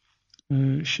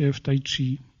się w Tai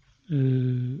Chi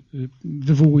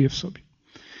wywołuje w sobie.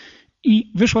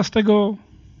 I wyszła z tego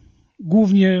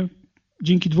głównie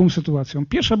dzięki 2 sytuacjom.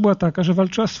 Pierwsza była taka, że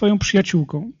walczyła z swoją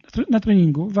przyjaciółką na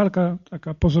treningu. Walka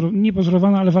taka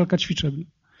niepozorowana, ale walka ćwiczebna.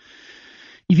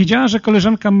 I wiedziała, że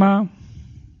koleżanka ma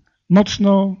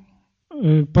mocno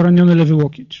poraniony lewy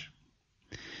łokieć.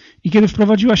 I kiedy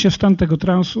wprowadziła się w stan tego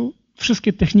transu,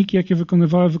 wszystkie techniki, jakie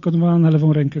wykonywała na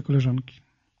lewą rękę koleżanki.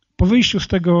 Po wyjściu z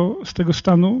tego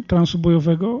stanu transu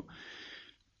bojowego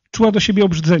czuła do siebie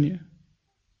obrzydzenie.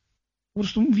 Po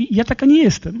prostu mówi, ja taka nie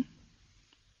jestem.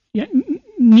 Ja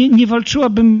nie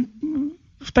walczyłabym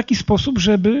w taki sposób,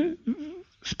 żeby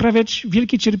sprawiać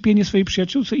wielkie cierpienie swojej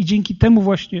przyjaciółce i dzięki temu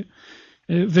właśnie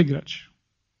wygrać.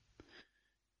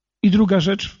 I druga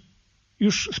rzecz,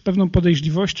 już z pewną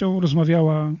podejrzliwością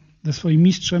rozmawiała ze swoim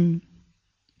mistrzem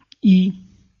i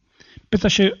pyta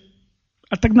się,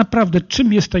 a tak naprawdę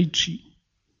czym jest tai chi?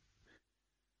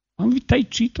 On mówi, tai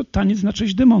chi to taniec na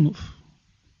cześć demonów.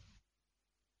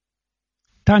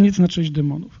 Taniec na cześć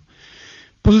demonów.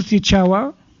 Pozycje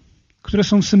ciała, które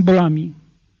są symbolami.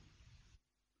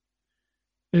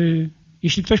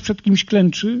 Jeśli ktoś przed kimś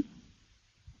klęczy,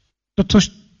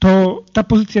 to ta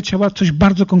pozycja ciała coś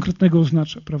bardzo konkretnego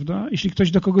oznacza, prawda? Jeśli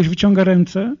ktoś do kogoś wyciąga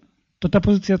ręce, to ta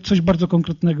pozycja coś bardzo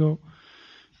konkretnego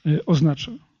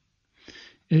oznacza.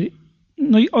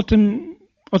 No i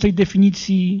o tej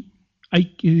definicji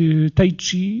tai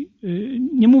chi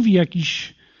nie mówi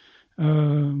jakiś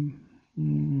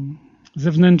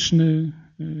zewnętrzny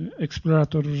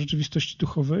eksplorator rzeczywistości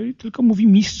duchowej, tylko mówi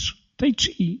mistrz tai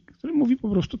chi, który mówi po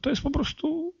prostu, to jest po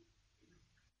prostu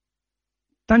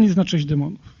taniec na cześć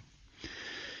demonów.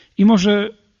 I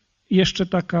może jeszcze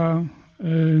taka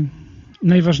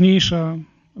najważniejsza,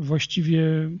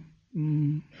 właściwie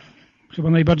chyba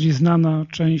najbardziej znana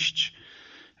część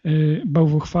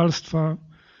bałwochwalstwa,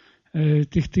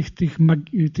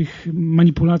 tych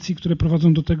manipulacji, które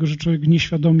prowadzą do tego, że człowiek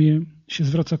nieświadomie się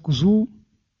zwraca ku złu,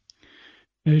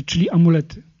 czyli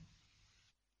amulety.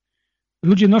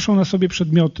 Ludzie noszą na sobie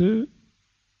przedmioty,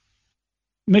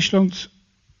 myśląc,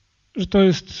 że to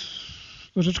jest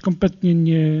rzecz kompletnie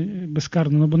nie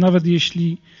bezkarna, no bo nawet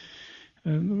jeśli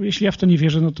ja w to nie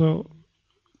wierzę, no to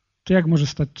jak może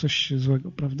stać coś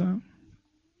złego, prawda?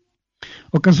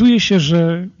 Okazuje się,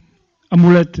 że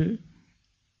amulety,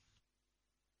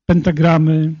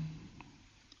 pentagramy,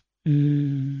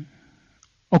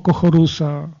 oko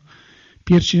Horusa,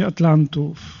 pierścień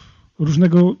Atlantów,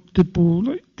 różnego typu,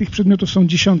 no, tych przedmiotów są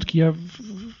dziesiątki. Ja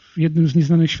w jednym z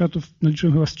nieznanych światów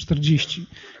naliczyłem chyba z 40.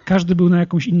 Każdy był na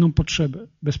jakąś inną potrzebę.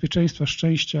 Bezpieczeństwa,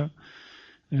 szczęścia.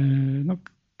 No,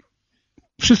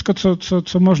 wszystko,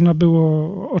 co można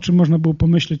było, o czym można było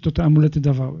pomyśleć, to te amulety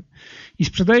dawały. I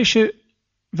sprzedaje się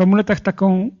w amuletach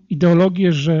taką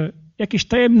ideologię, że jakieś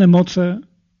tajemne moce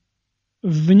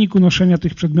w wyniku noszenia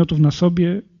tych przedmiotów na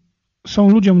sobie są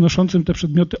ludziom noszącym te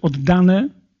przedmioty oddane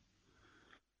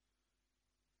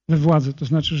we władzę. To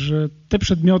znaczy, że te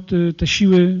przedmioty, te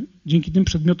siły dzięki tym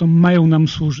przedmiotom mają nam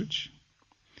służyć.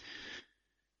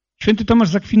 Święty Tomasz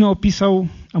z Akwinu opisał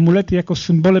amulety jako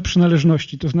symbole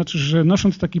przynależności. To znaczy, że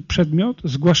nosząc taki przedmiot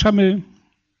zgłaszamy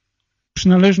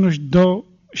przynależność do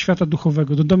świata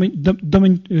duchowego, do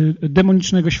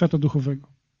demonicznego świata duchowego.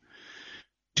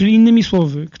 Czyli innymi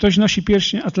słowy, ktoś nosi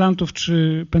pierścień Atlantów,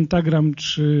 czy pentagram,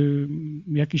 czy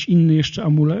jakiś inny jeszcze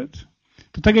amulet,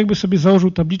 to tak jakby sobie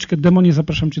założył tabliczkę demonie,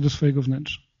 zapraszam cię do swojego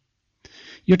wnętrza.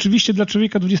 I oczywiście dla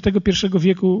człowieka XXI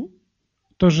wieku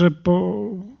to,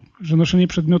 że noszenie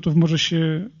przedmiotów może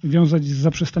się wiązać z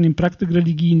zaprzestaniem praktyk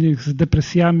religijnych, z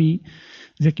depresjami,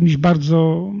 z jakimiś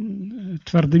bardzo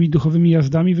twardymi duchowymi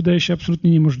jazdami, wydaje się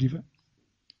absolutnie niemożliwe.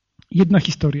 Jedna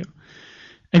historia.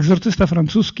 Egzorcysta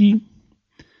francuski,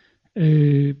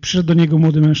 przyszedł do niego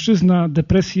młody mężczyzna,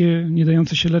 depresje nie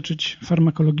dające się leczyć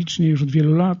farmakologicznie już od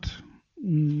wielu lat,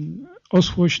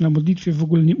 osłość na modlitwie, w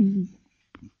ogóle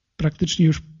praktycznie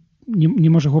już nie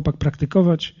może chłopak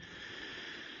praktykować.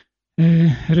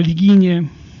 Religijnie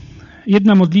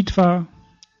jedna modlitwa,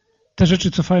 te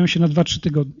rzeczy cofają się na 2-3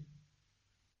 tygodnie.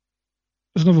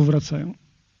 Znowu wracają.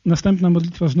 Następna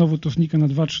modlitwa znowu to znika na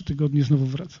 2-3 tygodnie, znowu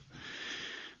wraca.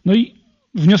 No i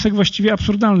wniosek właściwie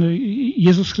absurdalny.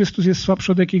 Jezus Chrystus jest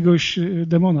słabszy od jakiegoś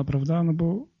demona, prawda? No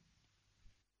bo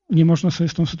nie można sobie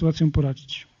z tą sytuacją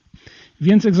poradzić.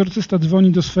 Więc egzorcysta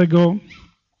dzwoni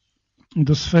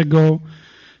do swego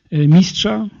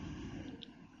mistrza,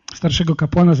 starszego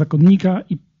kapłana, zakonnika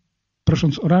i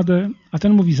prosząc o radę, a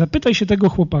ten mówi, zapytaj się tego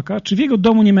chłopaka, czy w jego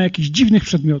domu nie ma jakichś dziwnych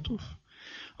przedmiotów.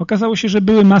 Okazało się, że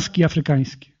były maski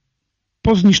afrykańskie.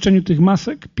 Po zniszczeniu tych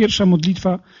masek pierwsza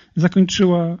modlitwa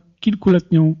zakończyła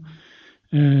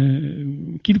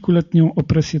kilkuletnią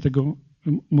opresję tego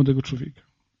młodego człowieka.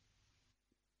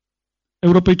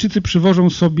 Europejczycy przywożą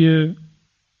sobie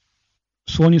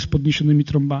słonie z podniesionymi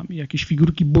trąbami, jakieś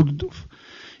figurki Buddów,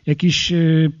 jakieś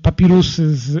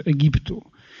papirusy z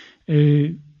Egiptu.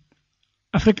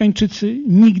 Afrykańczycy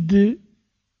nigdy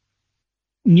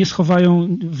nie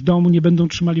schowają w domu, nie będą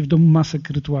trzymali w domu masek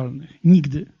rytualnych.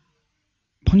 Nigdy.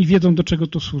 Bo oni wiedzą, do czego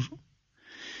to służy.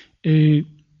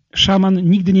 Szaman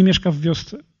nigdy nie mieszka w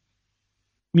wiosce.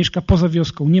 Mieszka poza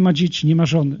wioską, nie ma dzieci, nie ma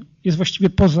żony. Jest właściwie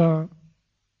poza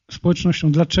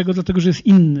społecznością. Dlaczego? Dlatego, że jest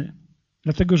inny.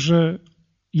 Dlatego, że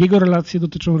jego relacje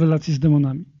dotyczą relacji z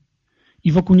demonami.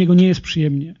 I wokół niego nie jest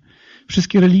przyjemnie.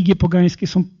 Wszystkie religie pogańskie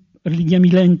są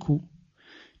religiami lęku.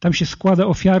 Tam się składa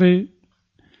ofiary.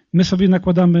 My sobie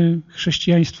nakładamy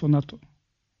chrześcijaństwo na to.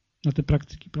 na te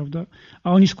praktyki, prawda?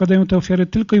 A oni składają te ofiary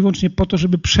tylko i wyłącznie po to,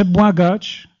 żeby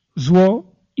przebłagać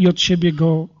zło i od siebie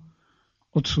go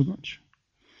odsunąć.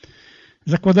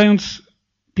 Zakładając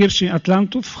pierścień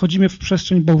Atlantów, wchodzimy w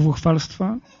przestrzeń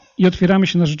bałwuchwalstwa i otwieramy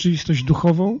się na rzeczywistość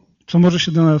duchową, co może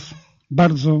się dla nas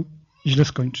bardzo źle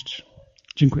skończyć.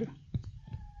 Dziękuję.